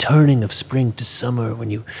 In the turning of spring to summer, when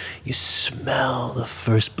you smell the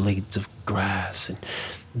first blades of grass and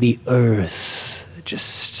the earth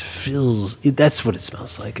just fills, that's what it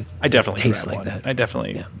smells like. I definitely tastes grab like one. that. I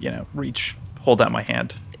definitely, hold out my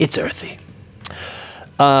hand. It's earthy.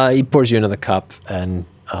 He pours you another cup and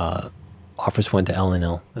offers one to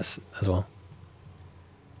Elinil as well.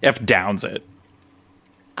 F downs it.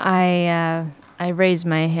 I raise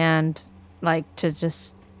my hand, like to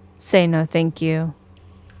just say no thank you,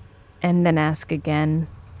 and then ask again.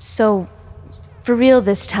 So, for real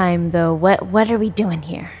this time though, what are we doing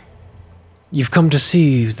here? You've come to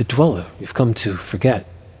see the Dweller. You've come to forget,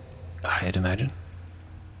 I'd imagine.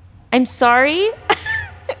 I'm sorry?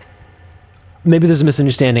 Maybe there's a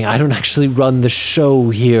misunderstanding. I don't actually run the show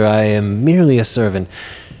here. I am merely a servant.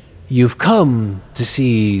 You've come to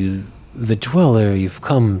see the Dweller. You've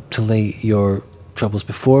come to lay your troubles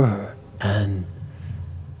before her. And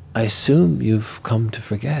I assume you've come to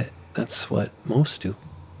forget. That's what most do.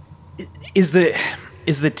 Is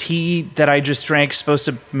the tea that I just drank supposed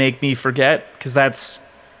to make me forget? Because that's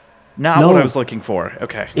not No. what I was looking for.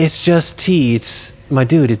 Okay. It's just tea. It's, my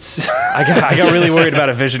dude, it's... I got really worried about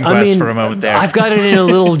a vision quest for a moment there. I've got it in a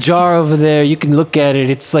little jar over there. You can look at it.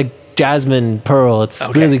 It's like jasmine pearl. It's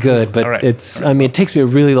Okay. really good, but All right. it's, I mean, it takes me a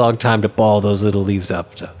really long time to ball those little leaves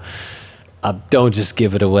up. So don't just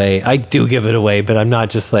give it away. I do give it away, but I'm not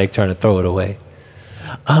just like trying to throw it away.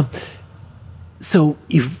 So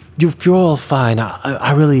you're all fine.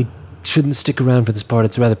 I really shouldn't stick around for this part.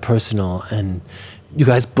 It's rather personal, and you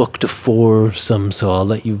guys booked a foursome, so I'll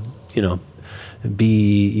let you,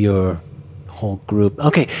 be your whole group.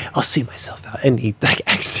 Okay, I'll see myself out. And he like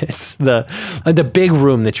exits the big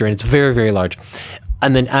room that you're in. It's very, very large.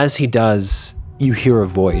 And then as he does, you hear a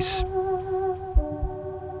voice.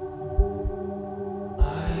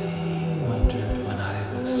 I wondered when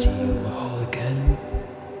I would see you all again.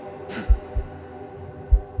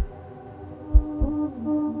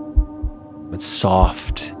 It's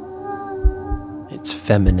soft. It's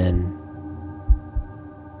feminine.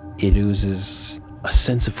 It oozes a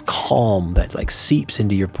sense of calm that like seeps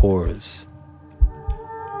into your pores.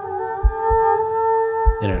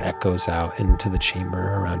 And it echoes out into the chamber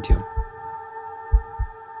around you.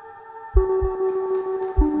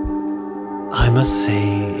 I must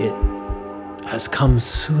say it has come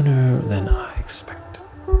sooner than I expected.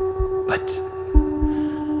 But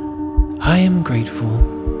I am grateful,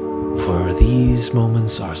 for these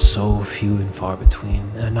moments are so few and far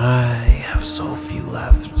between, and I have so few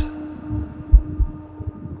left.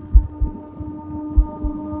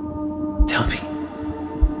 Tell me,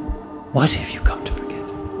 what have you come to forget?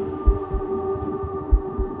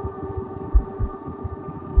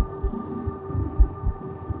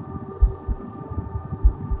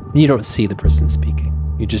 You don't see the person speaking.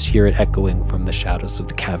 You just hear it echoing from the shadows of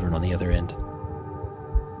the cavern on the other end.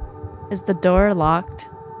 Is the door locked?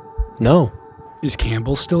 No. Is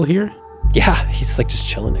Campbell still here? Yeah, he's like just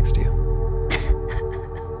chilling next to you.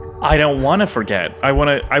 I don't want to forget. I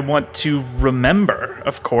want to remember,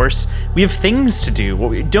 of course. We have things to do.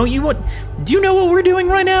 Do you know what we're doing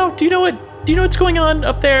right now? Do you know what's going on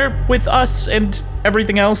up there with us and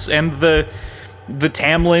everything else and the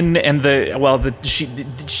Tamlin and the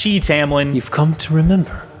she Tamlin? You've come to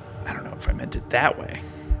remember. I don't know if I meant it that way.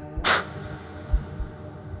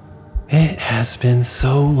 It has been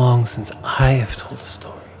so long since I have told a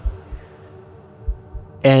story.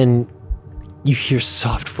 And you hear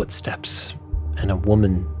soft footsteps and a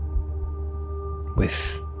woman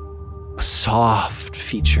with soft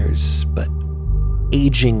features but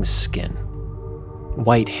aging skin,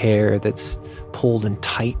 white hair that's pulled in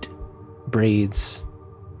tight braids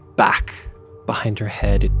back behind her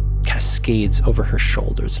head. It cascades over her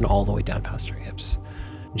shoulders and all the way down past her hips.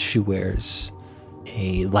 And she wears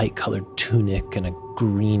a light-colored tunic and a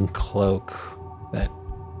green cloak that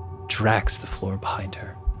drags the floor behind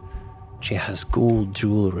her. She has gold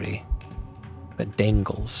jewelry that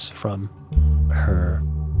dangles from her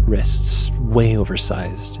wrists, way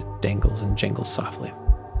oversized. It dangles and jingles softly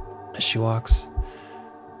as she walks.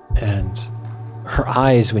 And her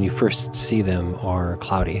eyes, when you first see them, are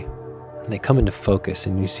cloudy. And they come into focus,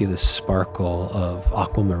 and you see the sparkle of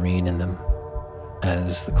aquamarine in them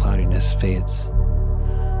as the cloudiness fades.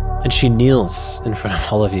 And she kneels in front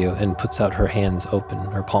of all of you and puts out her hands open,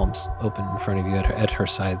 her palms open in front of you at her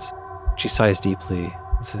sides. She sighs deeply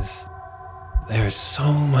and says, "There is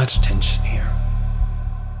so much tension here.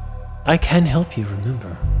 I can help you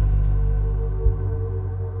remember.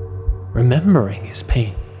 Remembering is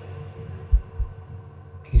pain.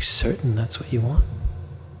 Are you certain that's what you want?"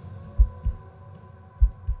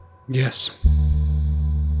 Yes.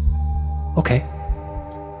 Okay.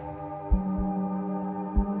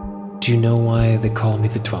 Do you know why they call me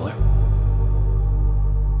the Dweller?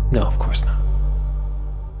 No, of course not.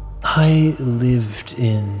 I lived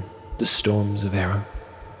in the storms of Aram,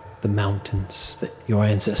 the mountains that your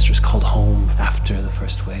ancestors called home after the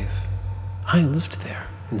first wave. I lived there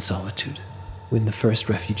in solitude when the first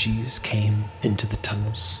refugees came into the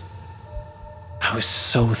tunnels. I was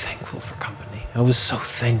so thankful for company. I was so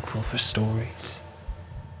thankful for stories.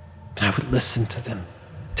 And I would listen to them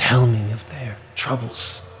tell me of their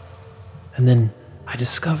troubles. And then I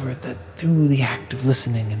discovered that through the act of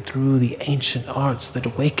listening and through the ancient arts that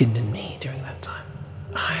awakened in me during that time,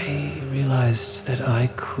 I realized that I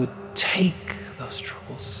could take those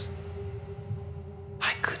troubles.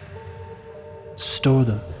 I could store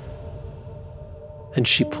them. And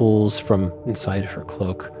she pulls from inside her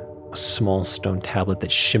cloak a small stone tablet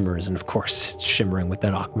that shimmers, and of course it's shimmering with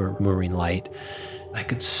that aquamarine light. I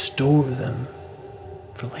could store them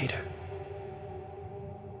for later.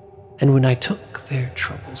 And when I took their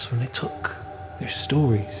troubles, when I took their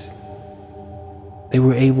stories, they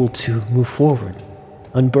were able to move forward,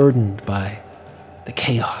 unburdened by the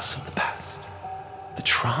chaos of the past, the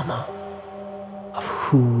trauma of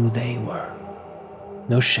who they were.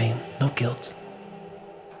 No shame, no guilt.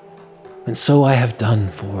 And so I have done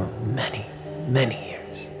for many, many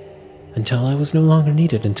years, until I was no longer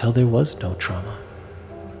needed, until there was no trauma.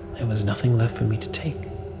 There was nothing left for me to take.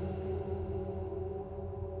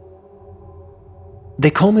 They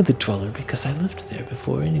call me the Dweller because I lived there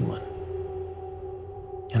before anyone.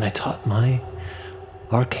 And I taught my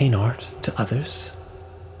arcane art to others,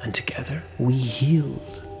 and together we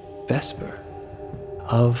healed Vesper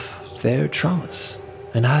of their traumas.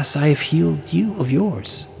 And as I have healed you of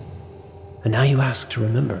yours, and now you ask to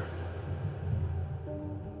remember.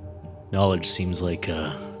 Knowledge seems like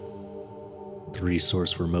the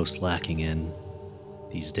resource we're most lacking in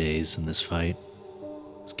these days in this fight.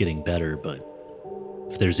 It's getting better, but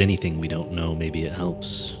if there's anything we don't know, maybe it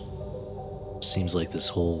helps. Seems like this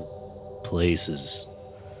whole place is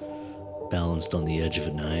balanced on the edge of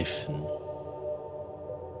a knife and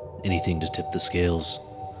anything to tip the scales.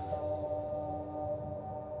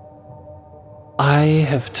 I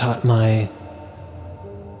have taught my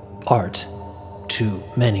art to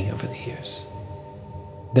many over the years.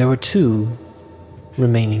 There were 2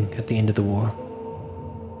 remaining at the end of the war.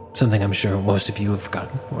 Something I'm sure most of you have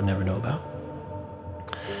forgotten or never know about.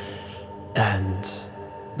 And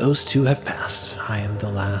those 2 have passed. I am the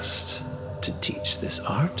last to teach this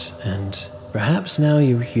art, and perhaps now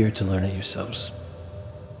you're here to learn it yourselves.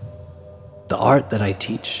 The art that I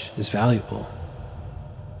teach is valuable.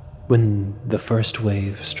 When the first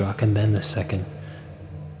wave struck and then the second,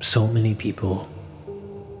 so many people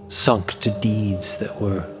sunk to deeds that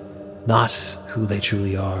were not who they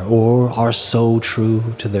truly are, or are so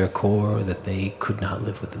true to their core that they could not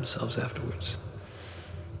live with themselves afterwards.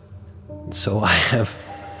 And so I have,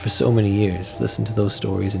 for so many years, listened to those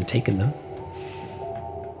stories and taken them,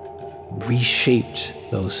 reshaped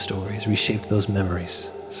those stories, reshaped those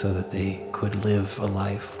memories, so that they could live a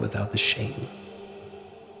life without the shame.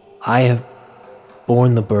 I have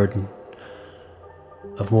borne the burden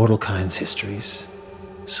of mortal kind's histories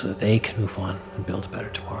so that they can move on and build a better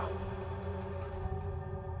tomorrow.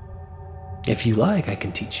 If you like, I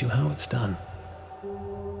can teach you how it's done.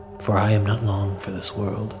 For I am not long for this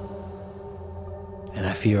world, and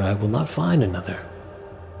I fear I will not find another.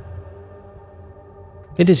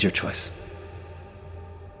 It is your choice.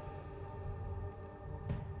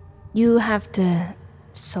 You have to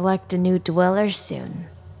select a new dweller soon,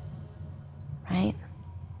 right?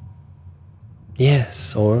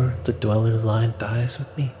 Yes, or the dweller line dies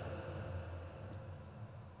with me.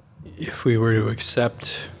 If we were to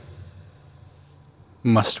accept,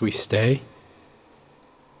 must we stay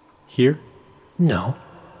here? No,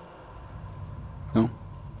 No?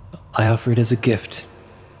 I offer it as a gift.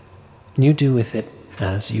 You do with it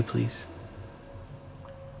as you please.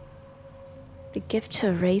 The gift to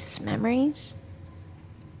erase memories?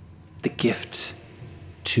 The gift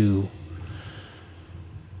to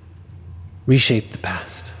reshape the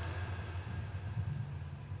past.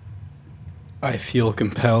 I feel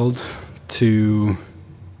compelled to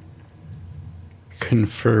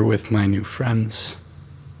confer with my new friends,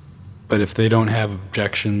 but if they don't have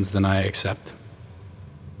objections, then I accept.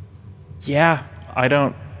 Yeah, I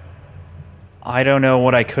don't know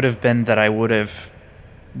what I could have been that I would have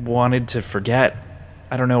wanted to forget.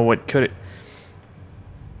 I don't know what could.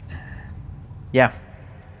 Yeah,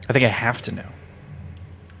 I think I have to know.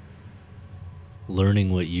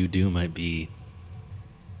 Learning what you do might be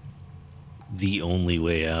the only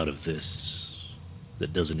way out of this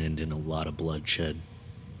that doesn't end in a lot of bloodshed.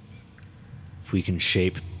 If we can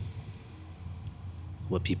shape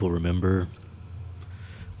what people remember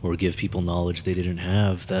or give people knowledge they didn't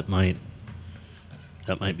have, that might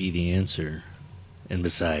be the answer. And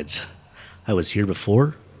besides, I was here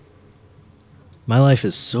before. My life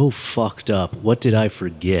is so fucked up. What did I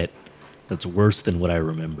forget that's worse than what I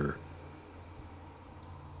remember?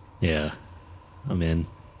 Yeah, I'm in.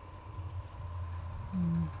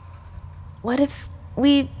 What if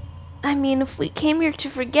we came here to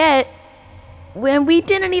forget when we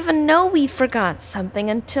didn't even know we forgot something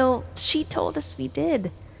until she told us we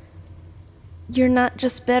did? You're not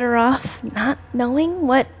just better off not knowing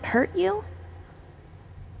what hurt you?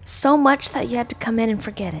 So much that you had to come in and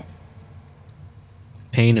forget it.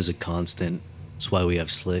 Pain is a constant. That's why we have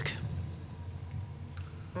Slick.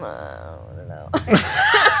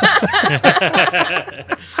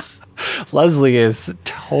 Leslie is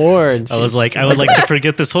torn. I was like, I would like to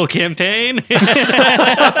forget this whole campaign.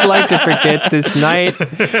 I'd like to forget this night.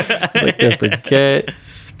 I'd like to forget.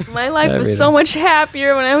 My life was so much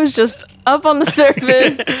happier when I was just up on the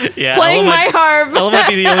surface, Yeah, playing my harp. Ella might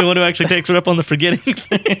be the only one who actually takes her up on the forgetting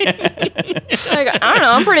thing. I don't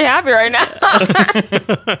know, I'm pretty happy right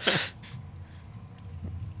now.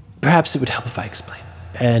 Perhaps it would help if I explain.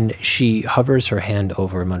 And she hovers her hand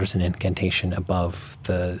over, mutters an incantation above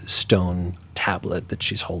the stone tablet that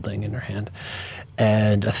she's holding in her hand.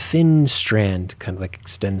 And a thin strand kind of like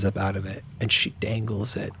extends up out of it, and she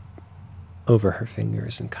dangles it over her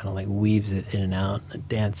fingers and kind of like weaves it in and out and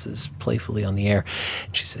dances playfully on the air.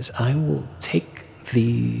 And she says, I will take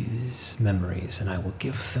these memories and I will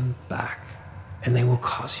give them back, and they will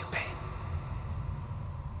cause you pain.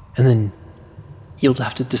 And then you'll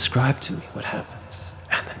have to describe to me what happens.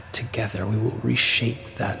 And then together we will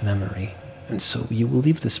reshape that memory. And so you will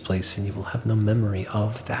leave this place and you will have no memory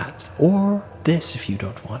of that. Or this if you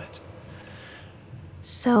don't want it.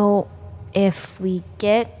 So, if we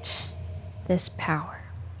get this power,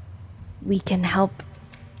 we can help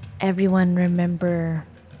everyone remember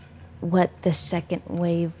what the second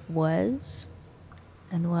wave was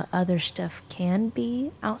and what other stuff can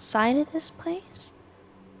be outside of this place?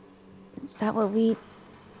 Is that what we,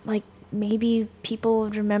 like, maybe people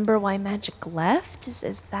would remember why magic left?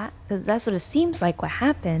 That's what it seems like what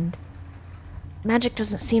happened. Magic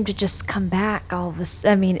doesn't seem to just come back all of a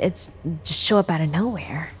sudden. I mean, it's just show up out of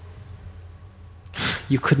nowhere.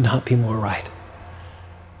 You could not be more right.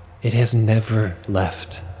 It has never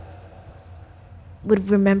left. Would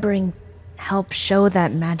remembering help show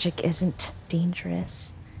that magic isn't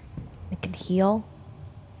dangerous? It can heal?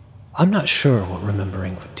 I'm not sure what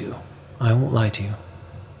remembering would do. I won't lie to you.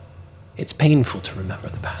 It's painful to remember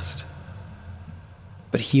the past.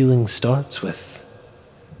 But healing starts with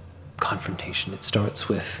confrontation. It starts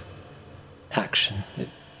with action. It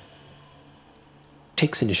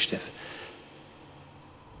takes initiative.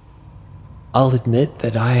 I'll admit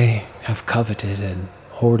that I have coveted and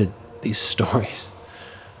hoarded these stories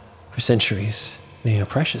for centuries. They are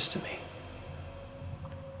precious to me.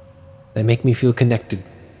 They make me feel connected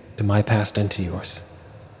to my past and to yours.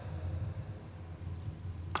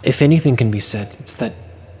 If anything can be said, it's that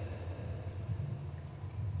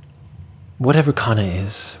whatever Kana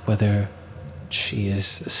is, whether she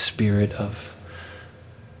is a spirit of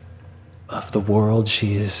the world,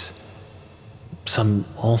 she is some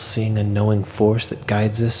all-seeing and knowing force that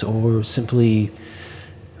guides us, or simply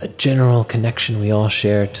a general connection we all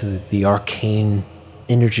share to the arcane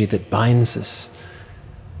energy that binds us.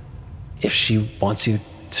 If she wants you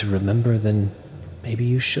to remember, then maybe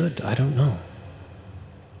you should. I don't know.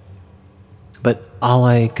 But all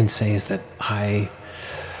I can say is that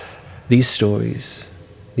these stories,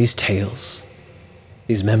 these tales,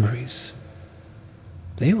 these memories,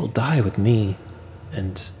 they will die with me,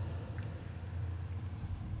 and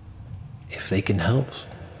if they can help,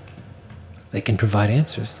 they can provide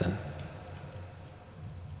answers, then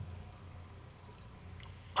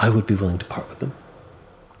I would be willing to part with them.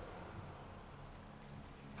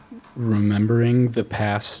 Remembering the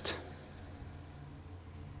past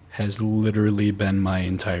has literally been my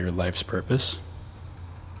entire life's purpose.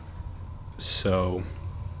 So,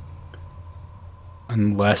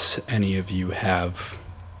 unless any of you have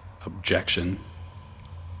objection,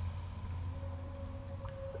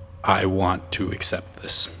 I want to accept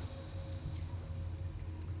this.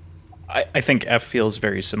 I think F feels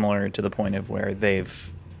very similar to the point of where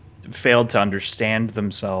they've failed to understand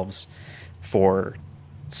themselves for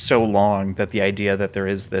so long that the idea that there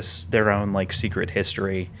is their own like secret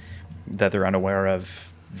history that they're unaware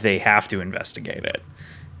of, they have to investigate it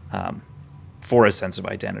for a sense of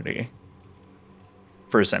identity,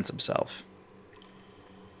 for a sense of self.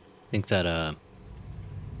 I think that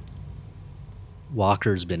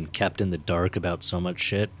Walker's been kept in the dark about so much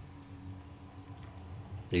shit.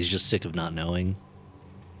 He's just sick of not knowing.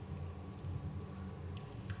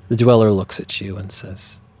 The Dweller looks at you and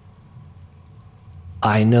says,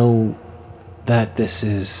 I know that this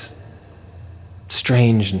is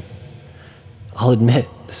strange, and I'll admit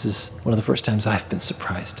this is one of the first times I've been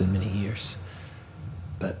surprised in many years.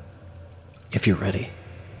 But if you're ready,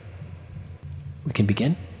 we can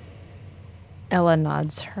begin. Ella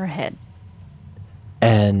nods her head.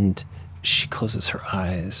 And she closes her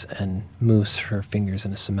eyes and moves her fingers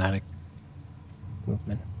in a somatic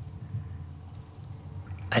movement.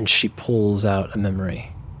 And she pulls out a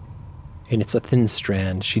memory. And it's a thin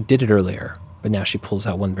strand. She did it earlier, but now she pulls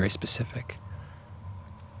out one very specific.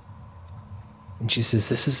 And she says,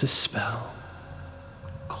 this is a spell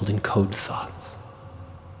called Encode Thoughts.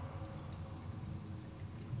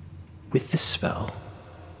 With this spell,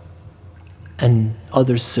 and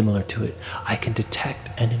others similar to it, I can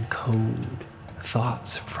detect and encode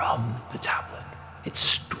thoughts from the tablet. It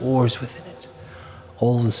stores within it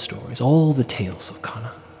all the stories, all the tales of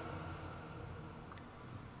Kana.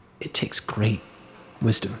 It takes great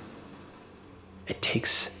wisdom. It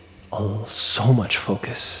takes so much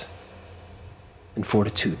focus and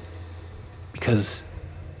fortitude, because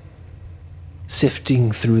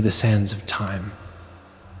sifting through the sands of time,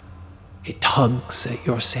 it tugs at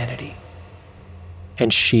your sanity.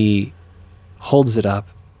 And she holds it up,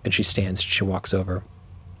 and she stands, she walks over,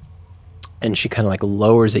 and she kind of like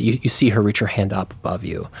lowers it. You see her reach her hand up above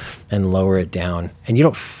you and lower it down, and you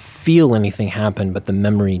don't feel anything happen, but the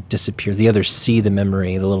memory disappears. The others see the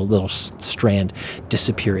memory, the little strand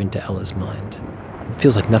disappear into Ella's mind. It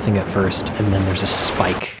feels like nothing at first, and then there's a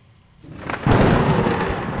spike.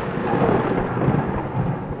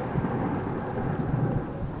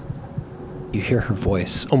 You hear her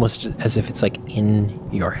voice, almost as if it's like in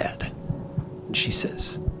your head. And she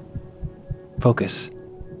says, Focus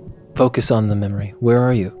on the memory. Where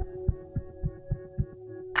are you?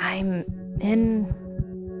 I'm in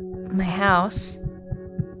my house.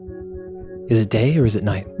 Is it day or is it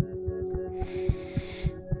night?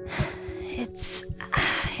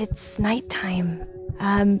 It's nighttime.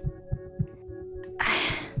 I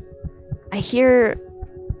hear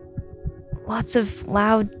lots of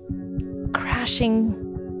loud crashing.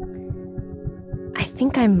 I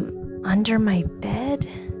think I'm under my bed.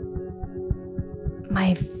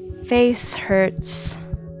 My face hurts.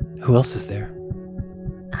 Who else is there?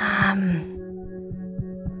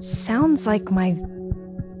 Sounds like my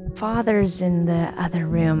father's in the other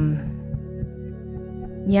room.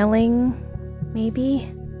 Yelling,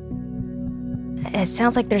 maybe? It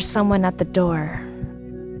sounds like there's someone at the door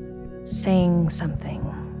saying something.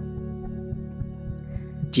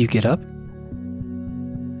 Do you get up?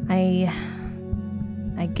 I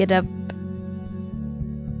get up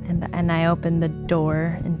and I open the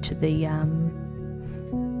door into the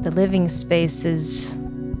living space is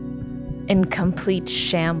in complete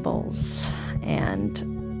shambles, and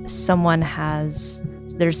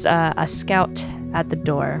there's a scout at the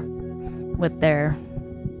door with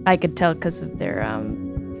I could tell because of their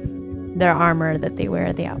armor that they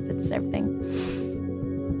wear, the outfits, everything,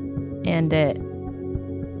 and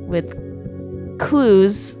with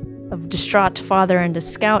clues of distraught father and a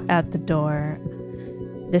scout at the door.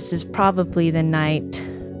 This is probably the night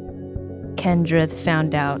Kendrith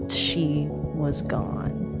found out she was gone.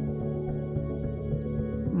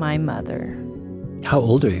 My mother. How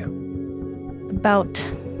old are you? About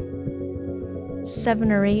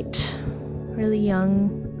 7 or 8, really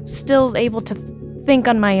young. Still able to think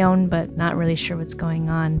on my own, but not really sure what's going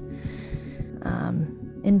on.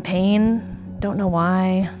 In pain, don't know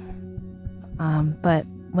why. But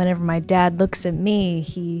whenever my dad looks at me,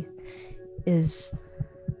 he is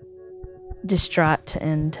distraught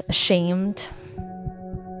and ashamed.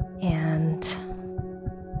 And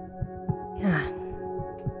yeah.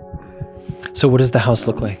 So what does the house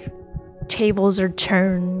look like? Tables are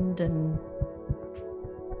turned and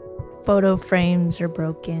photo frames are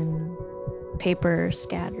broken, paper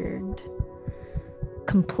scattered,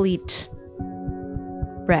 complete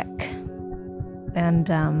wreck. And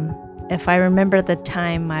if I remember the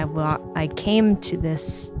time I came to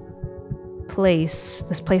this place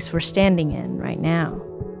we're standing in right now,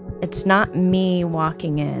 it's not me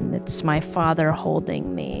walking in, it's my father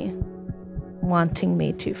holding me, wanting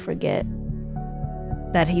me to forget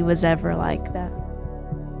that he was ever like that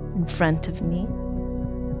in front of me.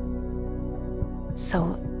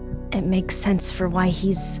 So it makes sense for why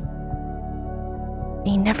he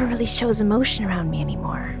never really shows emotion around me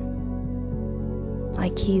anymore.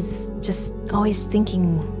 Like he's just always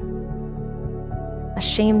thinking,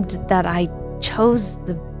 ashamed that I chose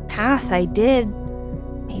the path I did.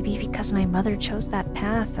 Maybe because my mother chose that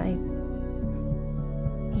path,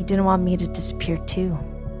 he didn't want me to disappear too.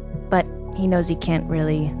 But he knows he can't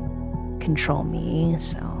really control me,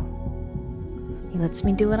 so he lets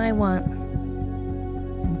me do what I want.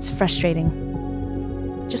 And it's frustrating.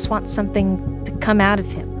 Just want something to come out of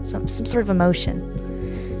him, some sort of emotion.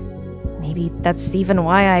 Maybe that's even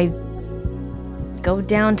why I go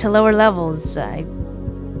down to lower levels.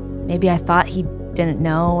 Maybe I thought he didn't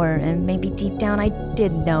know, and maybe deep down I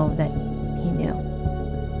did know that he knew.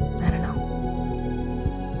 I don't know.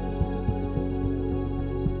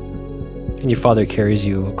 And your father carries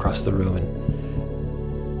you across the room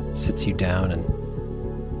and sits you down, and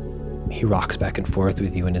he rocks back and forth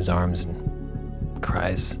with you in his arms and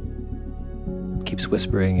cries. Keeps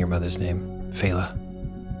whispering your mother's name, Fela,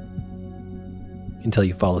 until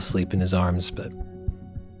you fall asleep in his arms. But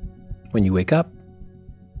when you wake up,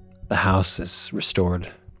 the house is restored.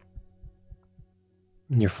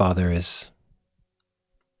 And your father is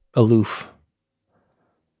aloof.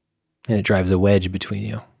 And it drives a wedge between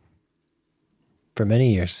you for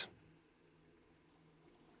many years.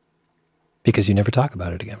 Because you never talk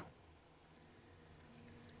about it again.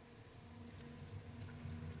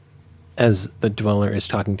 As the Dweller is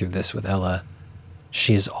talking through this with Ella,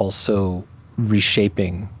 she is also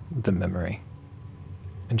reshaping the memory.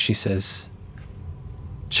 And she says,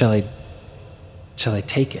 Shall I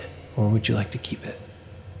take it, or would you like to keep it?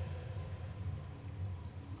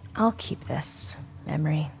 I'll keep this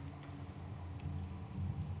memory.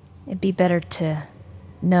 It'd be better to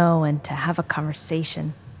know and to have a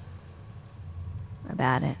conversation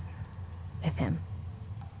about it with him.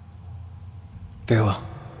 Very well.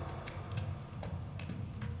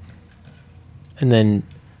 And then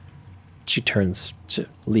she turns to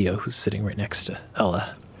Leo, who's sitting right next to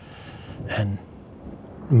Ella, and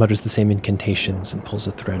mutters the same incantations and pulls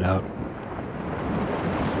a thread out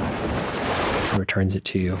and returns it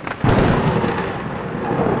to you.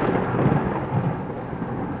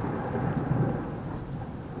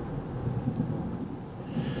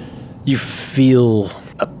 You feel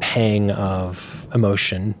a pang of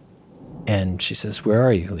emotion, and she says, "Where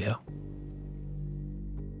are you, Leo?"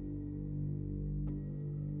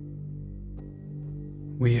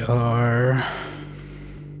 We are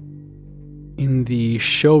in the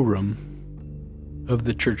showroom of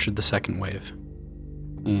the Church of the Second Wave.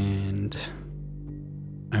 And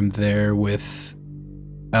I'm there with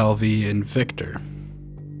Alvi and Victor.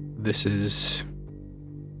 This is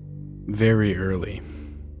very early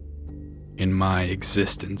in my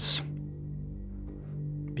existence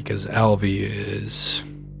because Alvi is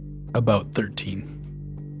about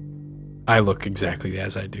 13. I look exactly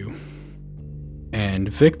as I do. And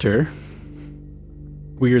Victor,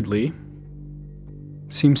 weirdly,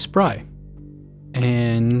 seems spry.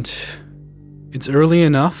 And it's early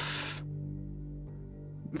enough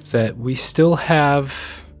that we still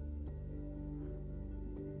have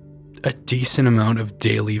a decent amount of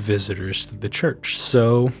daily visitors to the church.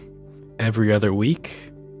 So every other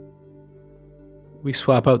week, we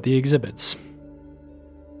swap out the exhibits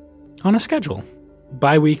on a schedule.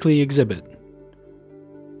 Bi-weekly exhibit.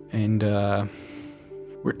 And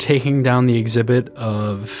we're taking down the exhibit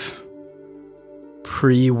of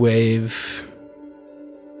pre-wave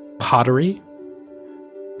pottery,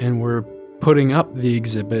 and we're putting up the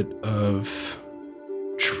exhibit of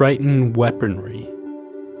Triton weaponry.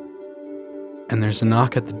 And there's a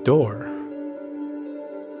knock at the door.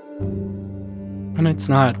 And it's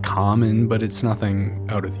not common, but it's nothing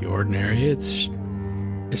out of the ordinary. It's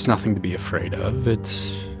nothing to be afraid of.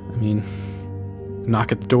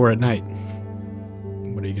 Knock at the door at night.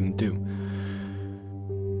 What are you gonna do?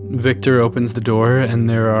 Victor opens the door, and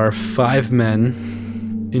there are 5 men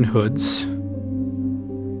in hoods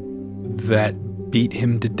that beat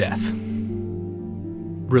him to death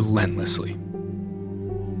relentlessly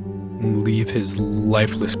and leave his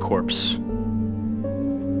lifeless corpse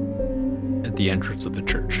at the entrance of the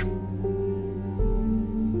church.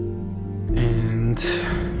 And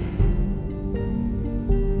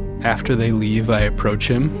after they leave, I approach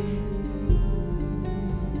him,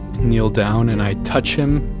 kneel down, and I touch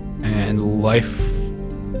him, and life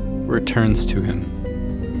returns to him.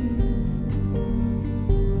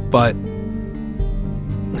 But,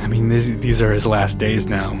 these are his last days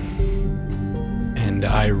now, and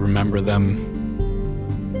I remember them.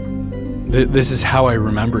 This is how I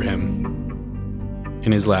remember him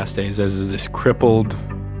in his last days, as this crippled,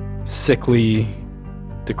 sickly,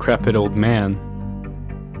 decrepit old man.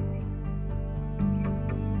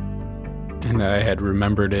 And I had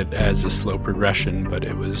remembered it as a slow progression, but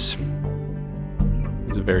it was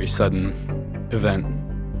a very sudden event.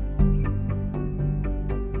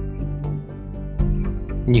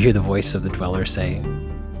 You hear the voice of the dweller say,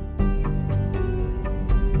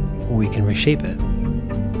 "We can reshape it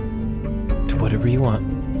to whatever you want.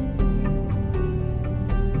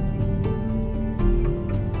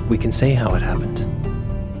 We can say how it happened."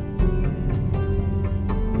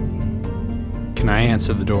 Can I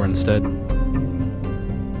answer the door instead?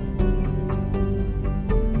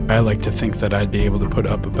 I like to think that I'd be able to put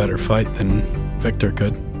up a better fight than Victor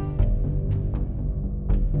could.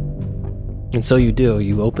 And so you do.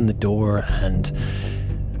 You open the door, and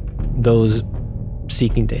those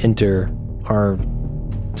seeking to enter are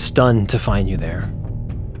stunned to find you there.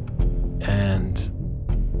 And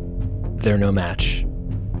they're no match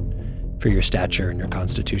for your stature and your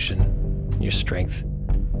constitution and your strength.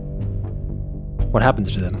 What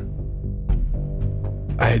happens to them?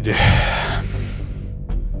 I'd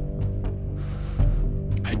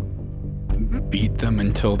beat them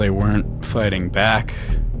until they weren't fighting back.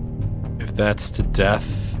 If that's to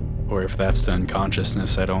death, or if that's to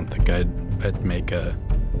unconsciousness, I don't think I'd make a...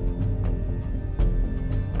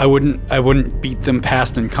 I wouldn't beat them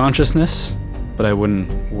past unconsciousness, but I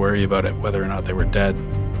wouldn't worry about it whether or not they were dead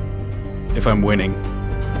if I'm winning.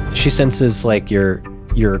 She senses like your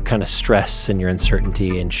kind of stress and your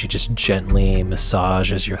uncertainty, and she just gently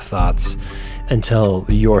massages your thoughts until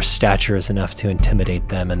your stature is enough to intimidate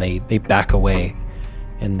them, and they back away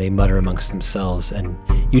and they mutter amongst themselves, and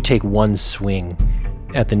you take one swing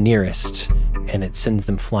at the nearest and it sends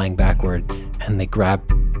them flying backward, and they grab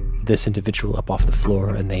this individual up off the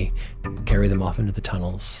floor and they carry them off into the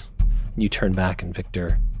tunnels. You turn back, and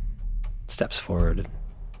Victor steps forward and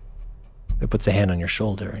he puts a hand on your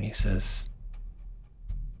shoulder and he says,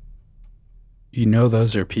 You know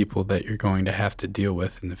those are people that you're going to have to deal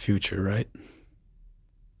with in the future, right?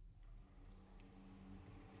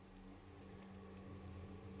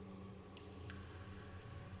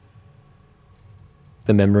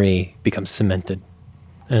 the memory becomes cemented,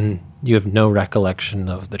 and you have no recollection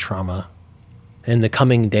of the trauma In the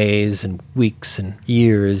coming days and weeks and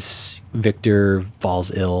years, Victor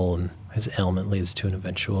falls ill and his ailment leads to an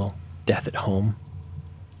eventual death at home.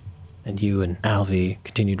 And you and Alvi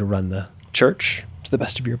continue to run the church to the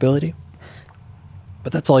best of your ability.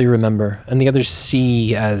 But that's all you remember. And the others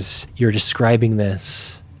see as you're describing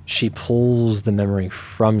this, she pulls the memory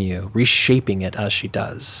from you, reshaping it as she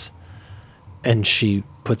does. And she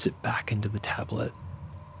puts it back into the tablet.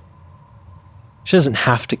 She doesn't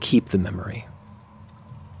have to keep the memory.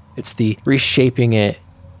 It's the reshaping it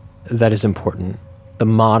that is important. The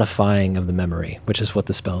modifying of the memory, which is what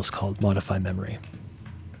the spell is called, Modify Memory.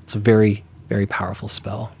 It's a very, very powerful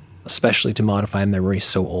spell, especially to modify a memory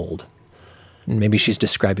so old. And maybe she's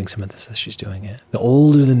describing some of this as she's doing it. The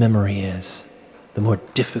older the memory is, the more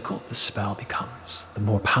difficult the spell becomes, the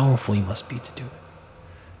more powerful you must be to do it.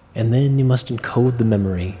 And then you must encode the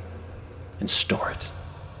memory and store it.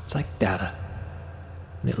 It's like data.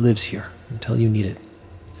 And it lives here until you need it.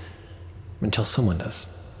 Until someone does.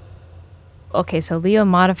 Okay, so Leo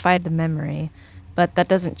modified the memory, but that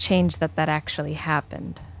doesn't change that actually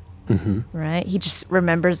happened. Mm-hmm. Right? He just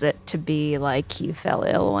remembers it to be like he fell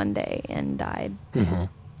ill one day and died. Mm-hmm.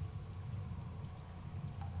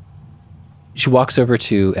 She walks over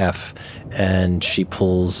to F and she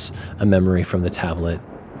pulls a memory from the tablet.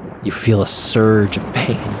 You feel a surge of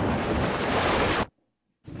pain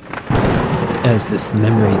as this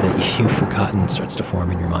memory that you've forgotten starts to form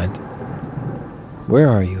in your mind. Where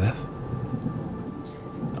are you, F?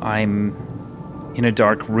 I'm in a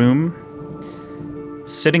dark room,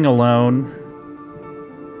 sitting alone,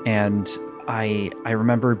 and I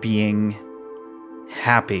remember being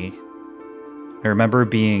happy. I remember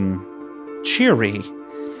being cheery.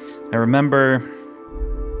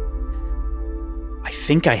 I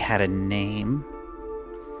think I had a name,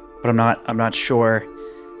 but I'm not sure.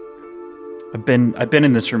 I've been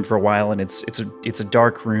in this room for a while, and it's a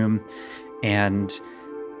dark room, and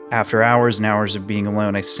after hours and hours of being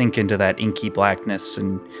alone, I sink into that inky blackness,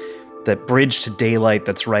 and that bridge to daylight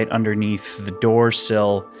that's right underneath the door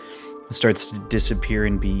sill starts to disappear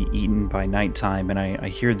and be eaten by nighttime. And I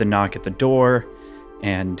hear the knock at the door,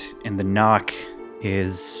 and the knock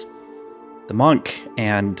is the monk,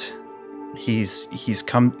 and he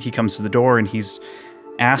comes to the door, and he's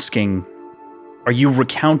asking, "Are you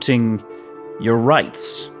recounting your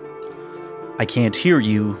rights? I can't hear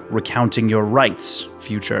you recounting your rights,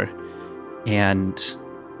 future." And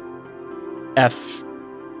F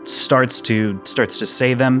starts to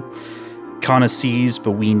say them. Kana sees,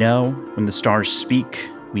 but we know. When the stars speak,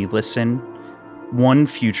 we listen. One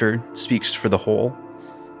future speaks for the whole,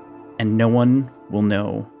 and no one will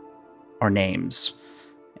know our names.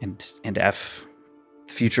 And F,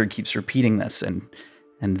 the future, keeps repeating this, and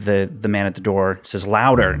the man at the door says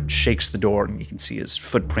louder, and shakes the door, and you can see his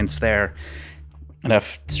footprints there. And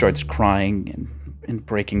F starts crying and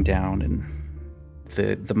breaking down, and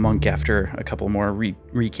the monk, after a couple more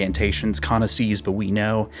recantations, Kana sees, but we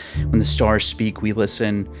know. When the stars speak, we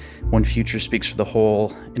listen. One future speaks for the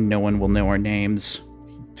whole, and no one will know our names.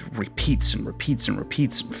 He repeats and repeats and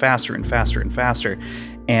repeats, and faster and faster and faster.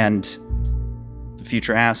 And the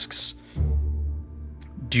future asks,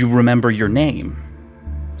 "Do you remember your name?"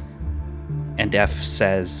 And F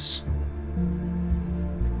says,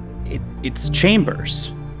 It's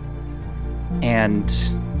Chambers. And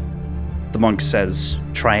the monk says,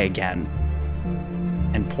 "Try again,"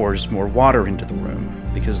 and pours more water into the room,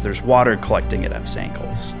 because there's water collecting at F's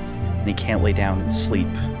ankles, and he can't lay down and sleep.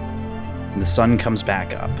 And the sun comes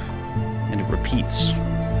back up, and it repeats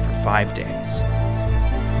for 5 days,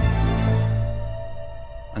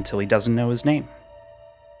 until he doesn't know his name.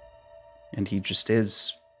 And he just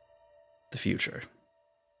is the future.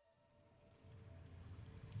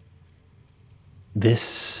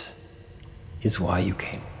 This is why you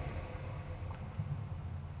came.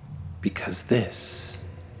 Because this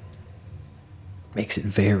makes it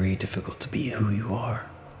very difficult to be who you are,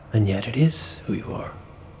 and yet it is who you are.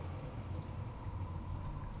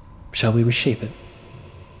 Shall we reshape it?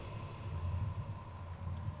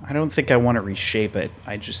 I don't think I want to reshape it.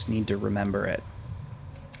 I just need to remember it.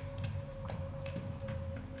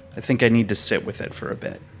 I think I need to sit with it for a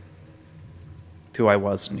bit. Who I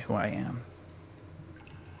was and who I am.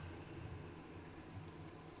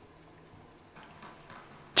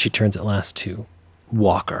 She turns at last to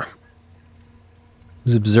Walker,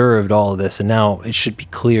 who's observed all of this, and now it should be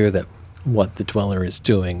clear that what the Dweller is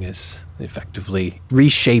doing is effectively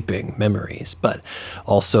reshaping memories, but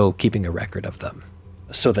also keeping a record of them,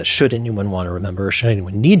 so that should anyone want to remember, or should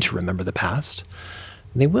anyone need to remember the past,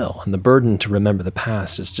 they will. And the burden to remember the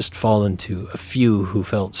past has just fallen to a few who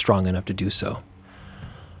felt strong enough to do so.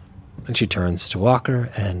 And she turns to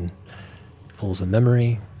Walker and pulls a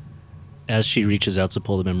memory. As she reaches out to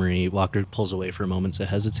pull the memory, Walker pulls away for a moment to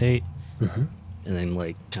hesitate, Mm-hmm. and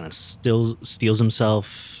then kind of still steals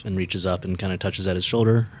himself and reaches up and kind of touches at his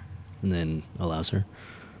shoulder, and then allows her.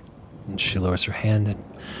 And she lowers her hand, and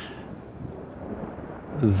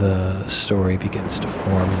the story begins to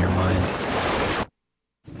form in your mind.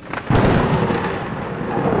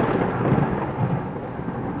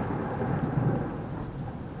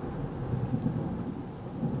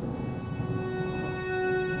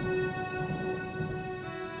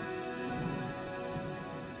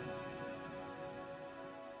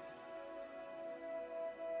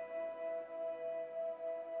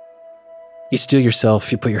 You steel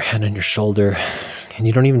yourself, you put your hand on your shoulder, and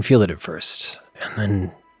you don't even feel it at first. And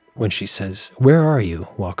then when she says, "Where are you,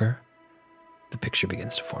 Walker?" the picture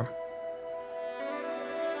begins to form.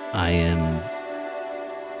 I am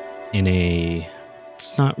in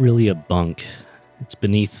it's not really a bunk. It's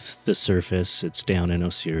beneath the surface. It's down in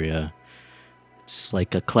Osiria. It's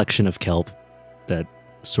like a collection of kelp that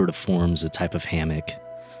sort of forms a type of hammock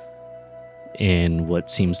in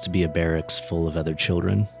what seems to be a barracks full of other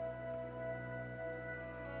children.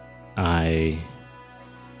 I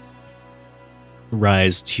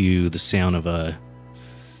rise to the sound of a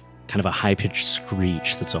kind of a high-pitched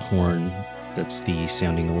screech that's a horn that's the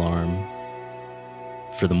sounding alarm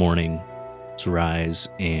for the morning to rise,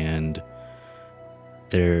 and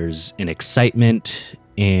there's an excitement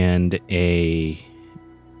and a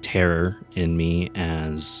terror in me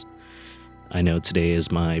as I know today is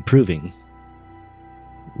my proving.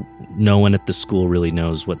 No one at the school really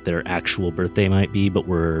knows what their actual birthday might be, but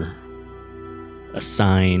we're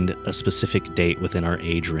assigned a specific date within our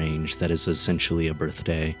age range that is essentially a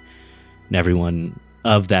birthday, and everyone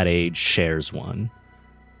of that age shares one.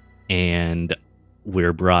 And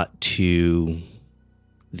we're brought to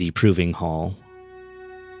the proving hall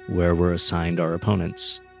where we're assigned our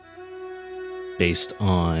opponents based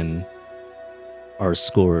on our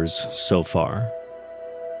scores so far.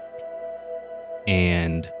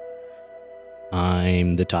 And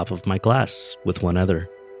I'm the top of my class with one other.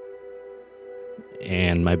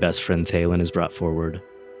 And my best friend Thalen is brought forward.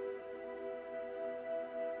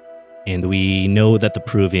 And we know that the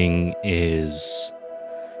proving is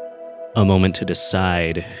a moment to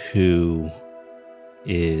decide who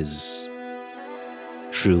is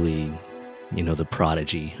truly, the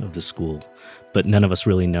prodigy of the school. But none of us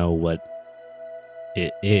really know what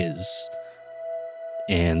it is.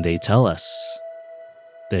 And they tell us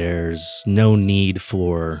there's no need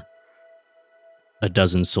for a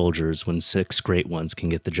dozen soldiers when 6 great ones can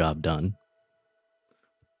get the job done.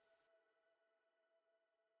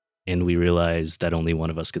 And we realize that only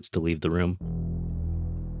one of us gets to leave the room.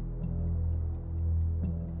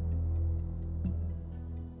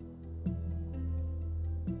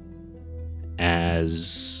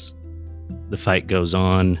 As the fight goes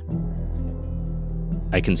on,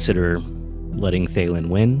 I consider letting Thalen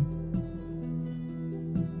win,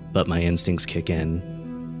 but my instincts kick in,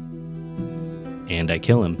 and I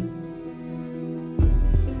kill him.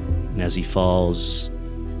 And as he falls,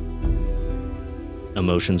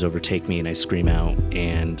 emotions overtake me and I scream out,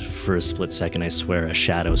 and for a split second I swear a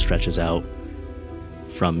shadow stretches out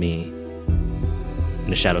from me,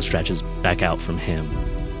 and a shadow stretches back out from him,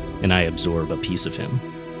 and I absorb a piece of him.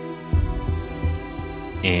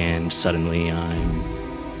 And suddenly I'm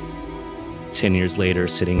 10 years later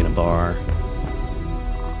sitting in a bar,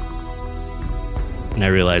 and I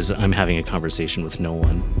realize I'm having a conversation with no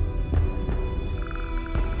one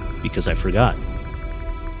because I forgot.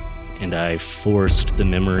 And I forced the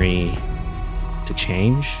memory to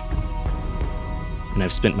change, and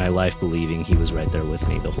I've spent my life believing he was right there with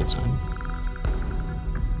me the whole time.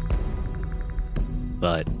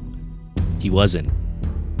 But he wasn't.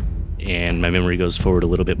 And my memory goes forward a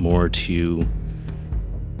little bit more to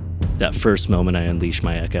that first moment I unleash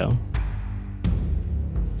my echo.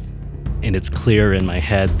 And it's clearer in my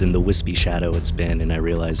head than the wispy shadow it's been, and I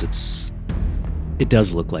realize it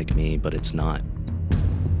does look like me, but it's not.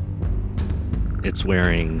 It's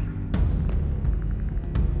wearing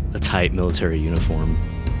a tight military uniform,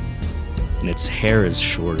 and its hair is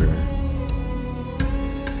shorter.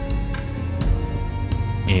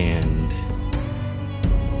 And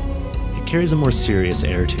it carries a more serious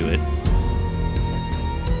air to it.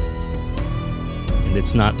 And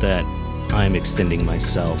it's not that I'm extending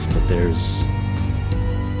myself, but there's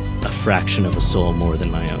a fraction of a soul more than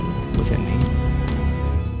my own within me.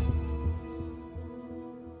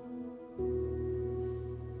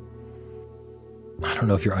 I don't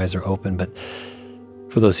know if your eyes are open, but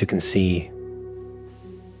for those who can see,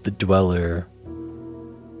 the Dweller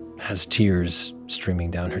has tears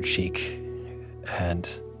streaming down her cheek, and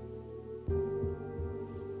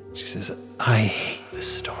she says, I hate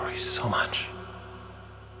this story so much.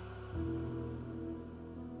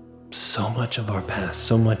 So much of our past,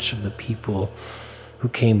 so much of the people who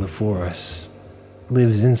came before us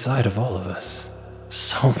lives inside of all of us.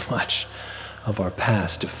 So much of our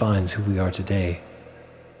past defines who we are today,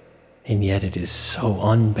 and yet it is so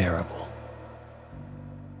unbearable.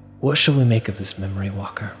 What shall we make of this memory,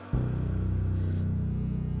 Walker?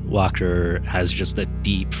 Walker has just a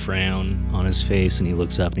deep frown on his face, and he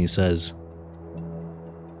looks up and he says,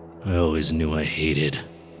 I always knew I hated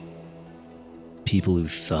people who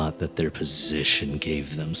thought that their position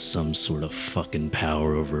gave them some sort of fucking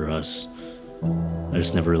power over us. I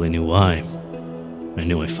just never really knew why. I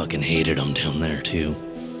knew I fucking hated them down there, too.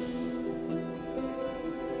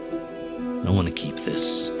 I want to keep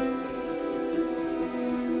this,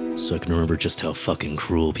 so I can remember just how fucking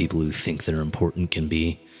cruel people who think they're important can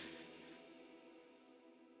be.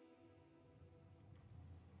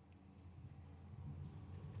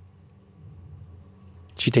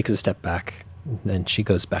 She takes a step back, then she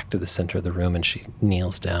goes back to the center of the room and she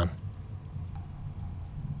kneels down.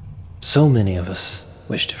 So many of us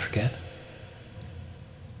wish to forget.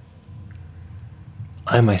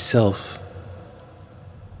 I myself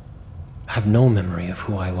have no memory of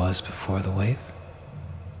who I was before the wave.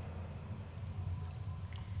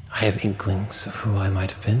 I have inklings of who I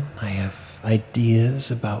might have been. I have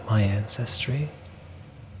ideas about my ancestry.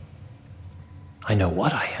 I know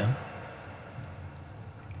what I am.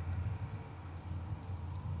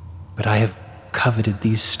 But I have coveted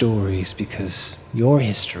these stories because your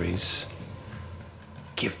histories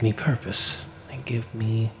give me purpose. They give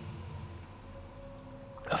me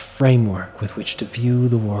a framework with which to view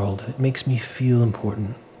the world. It makes me feel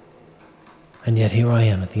important. And yet here I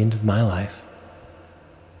am at the end of my life,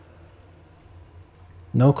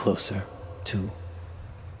 no closer to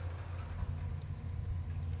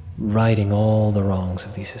righting all the wrongs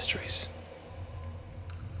of these histories.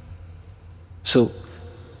 So,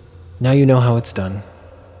 now you know how it's done.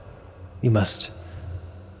 You must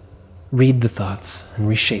read the thoughts and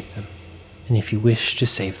reshape them. And if you wish to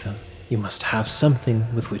save them, you must have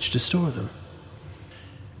something with which to store them.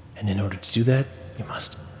 And in order to do that, you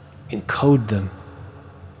must encode them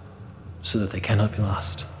so that they cannot be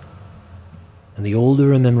lost. And the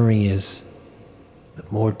older a memory is, the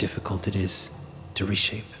more difficult it is to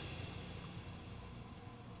reshape.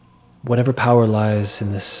 Whatever power lies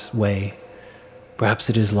in this way, perhaps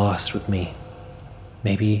it is lost with me.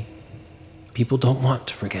 Maybe people don't want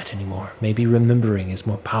to forget anymore. Maybe remembering is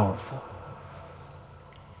more powerful.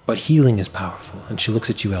 But healing is powerful. And she looks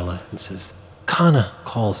at you, Ella, and says, Kana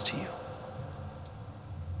calls to you.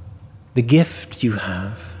 The gift you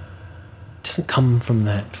have doesn't come from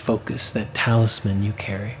that focus, that talisman you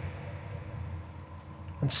carry.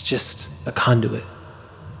 It's just a conduit.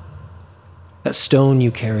 That stone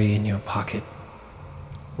you carry in your pocket,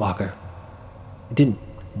 Walker, it didn't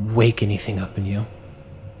wake anything up in you.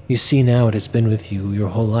 You see now it has been with you your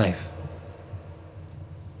whole life.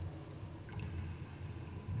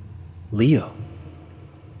 Leo,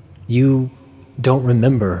 you don't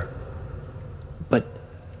remember, but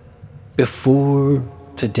before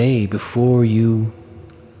today, before you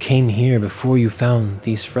came here, before you found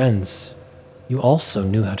these friends, you also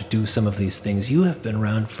knew how to do some of these things. You have been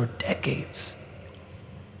around for decades.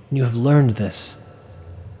 And you have learned this.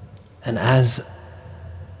 And as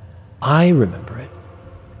I remember it,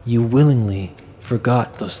 you willingly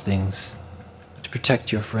forgot those things to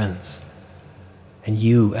protect your friends. And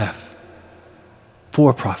you, F,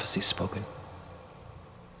 4 prophecies spoken,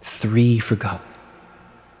 3 forgotten.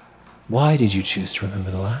 Why did you choose to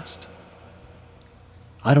remember the last?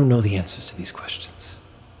 I don't know the answers to these questions.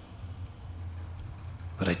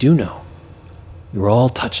 But I do know you're all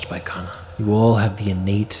touched by Kana. You all have the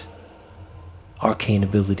innate arcane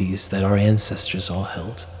abilities that our ancestors all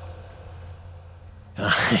held. And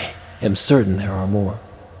I am certain there are more.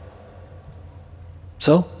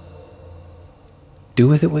 So, do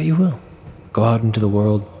with it what you will. Go out into the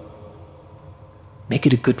world. Make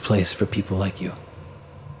it a good place for people like you.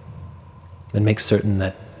 And make certain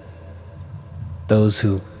that those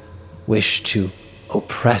who wish to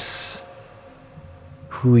oppress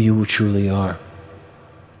who you truly are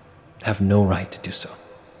have no right to do so,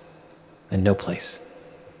 and no place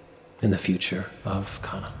in the future of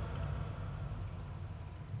Kana.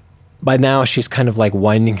 By now, she's kind of like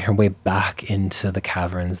winding her way back into the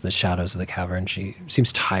caverns, the shadows of the cavern. She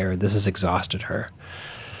seems tired. This has exhausted her.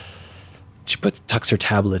 She tucks her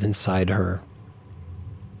tablet inside her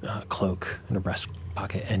cloak in her breast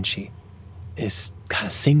pocket, and she is kind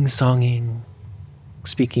of sing-songing,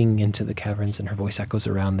 speaking into the caverns, and her voice echoes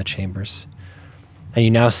around the chambers. And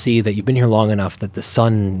you now see that you've been here long enough that the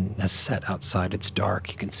sun has set outside. It's dark.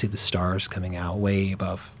 You can see the stars coming out way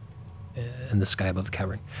above in the sky above the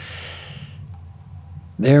cavern.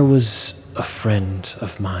 There was a friend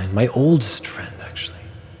of mine, my oldest friend, actually,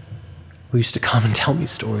 who used to come and tell me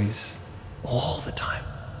stories all the time.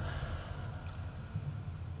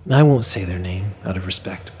 I won't say their name out of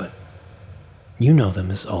respect, but you know them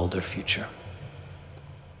as Alder Future.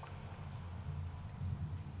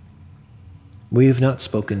 We have not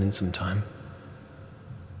spoken in some time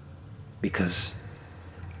because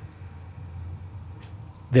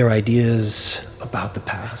their ideas about the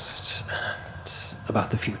past and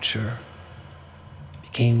about the future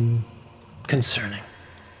became concerning.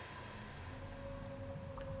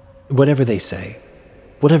 Whatever they say,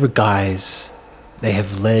 whatever guise they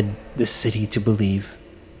have led this city to believe,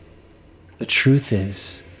 the truth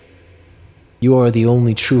is, you are the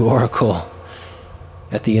only true oracle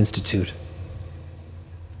at the Institute.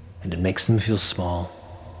 And it makes them feel small,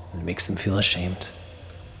 and it makes them feel ashamed.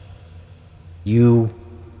 You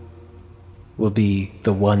will be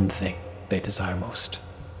the one thing they desire most.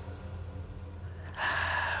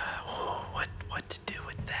 What to do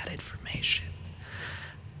with that information?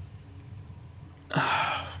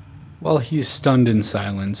 While he's stunned in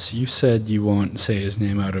silence, you said you won't say his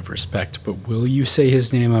name out of respect, but will you say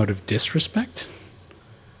his name out of disrespect?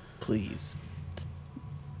 Please.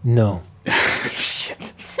 No.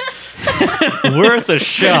 Shit. Worth a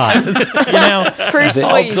shot.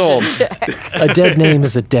 Persuasion told. check. A dead name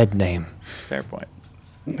is a dead name. Fair point.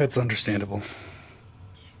 That's understandable.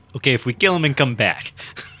 Okay, if we kill him and come back.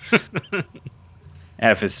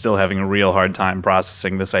 F is still having a real hard time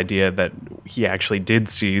processing this idea that he actually did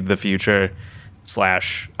see the future /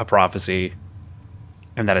 a prophecy,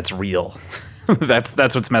 and that it's real. That's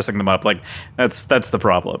what's messing them up. Like that's the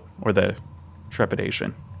problem, or the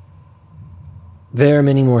trepidation. There are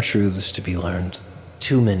many more truths to be learned,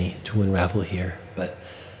 too many to unravel here, but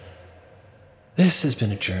this has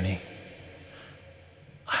been a journey.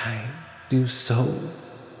 I do so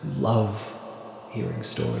love hearing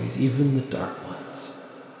stories, even the dark ones,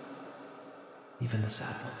 even the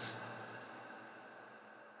sad ones.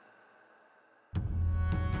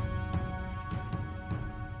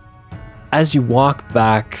 As you walk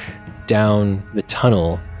back down the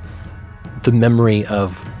tunnel, the memory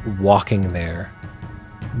of walking there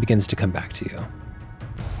begins to come back to you.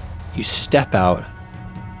 You step out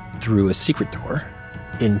through a secret door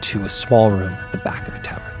into a small room at the back of a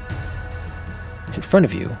tavern. In front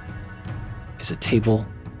of you is a table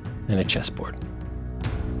and a chessboard.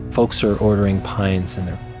 Folks are ordering pints and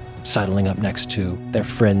they're sidling up next to their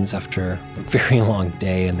friends after a very long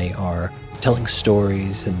day, and they are telling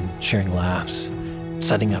stories and sharing laughs,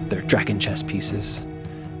 setting up their dragon chess pieces.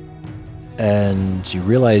 And you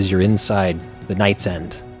realize you're inside the Night's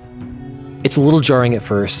End. It's a little jarring at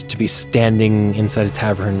first to be standing inside a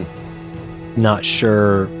tavern, not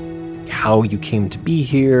sure how you came to be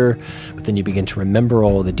here, but then you begin to remember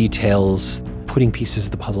all the details, putting pieces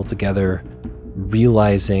of the puzzle together,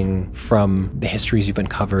 realizing from the histories you've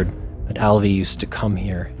uncovered that Alvi used to come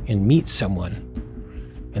here and meet someone.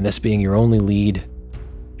 And this being your only lead,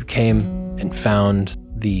 you came and found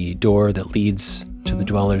the door that leads to the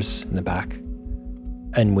dwellers in the back.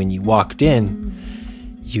 And when you walked in,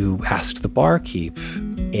 you asked the barkeep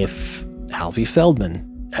if Alvi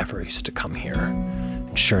Feldman ever used to come here.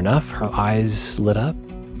 And sure enough, her eyes lit up.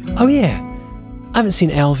 Oh yeah, I haven't seen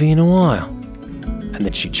Alvi in a while. And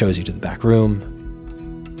then she chose you to the back room.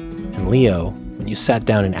 And Leo, when you sat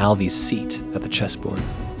down in Alvi's seat at the chessboard,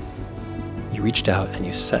 you reached out and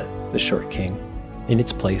you set the short king in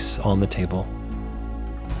its place on the table.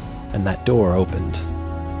 And that door opened.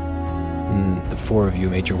 And the four of you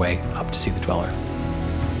made your way up to see the dweller.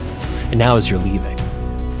 And now as you're leaving,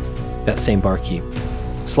 that same barkeep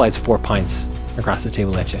slides 4 pints across the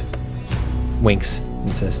table at you, winks,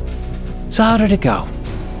 and says, "So how did it go?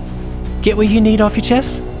 Get what you need off your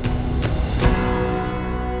chest?"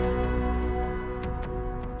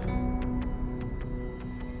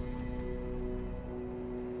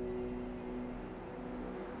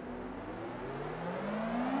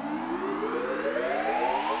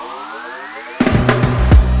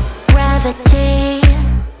 Gravity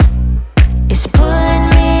is pulling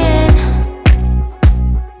me in.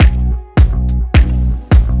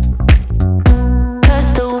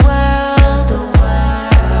 'Cause the world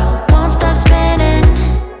won't stop spinning,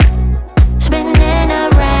 spinning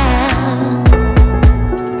around.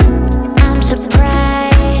 I'm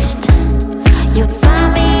surprised you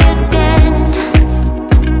find me again.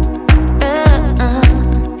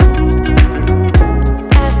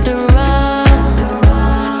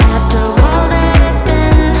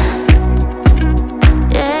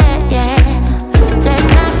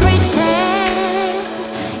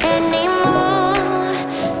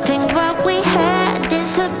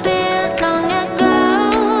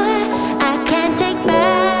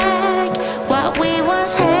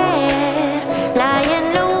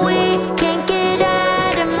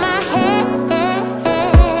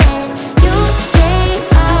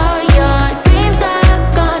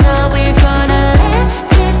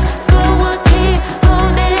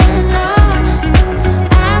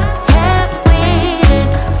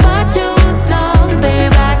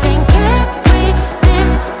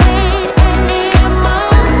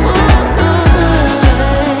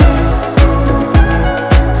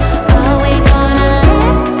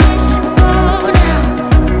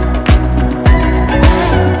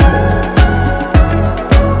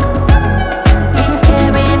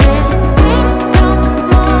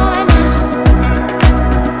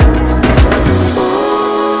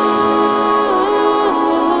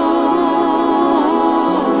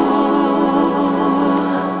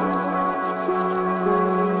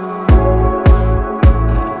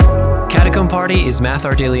 Catacomb Party is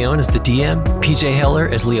Mathar De Leon as the DM, PJ Heller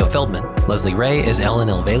as Leo Feldman, Leslie Ray as Ellen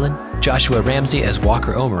L. Valen, Joshua Ramsey as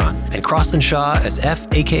Walker Omeron, and Crosland Shaw as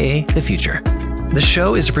F, aka The Future. The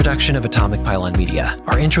show is a production of Atomic Pylon Media.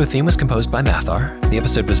 Our intro theme was composed by Mathar. The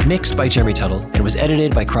episode was mixed by Jeremy Tuttle and was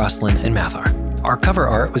edited by Crossland and Mathar. Our cover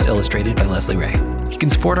art was illustrated by Leslie Ray. You can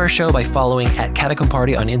support our show by following at Catacomb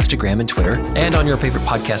Party on Instagram and Twitter, and on your favorite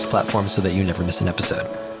podcast platform so that you never miss an episode.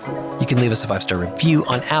 You can leave us a 5-star review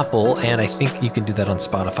on Apple, and I think you can do that on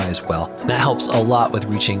Spotify as well. And that helps a lot with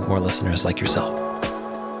reaching more listeners like yourself.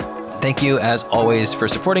 Thank you, as always, for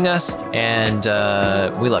supporting us, and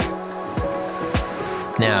we love you.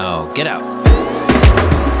 Now, get out.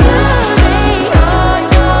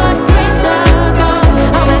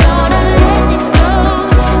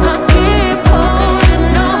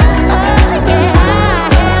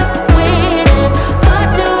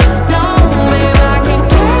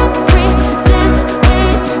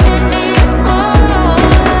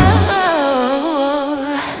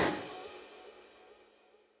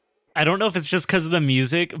 I don't know if it's just because of the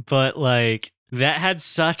music, but like that had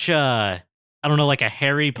such a, I don't know, like a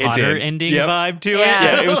Harry Potter ending vibe to it.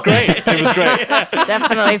 Yeah, it was great. It was great.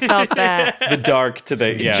 Definitely felt that. The dark to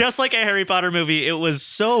the, Just like a Harry Potter movie, it was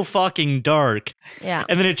so fucking dark. Yeah.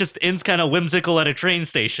 And then it just ends kind of whimsical at a train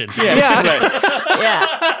station. Yeah. Right.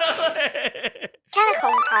 Yeah.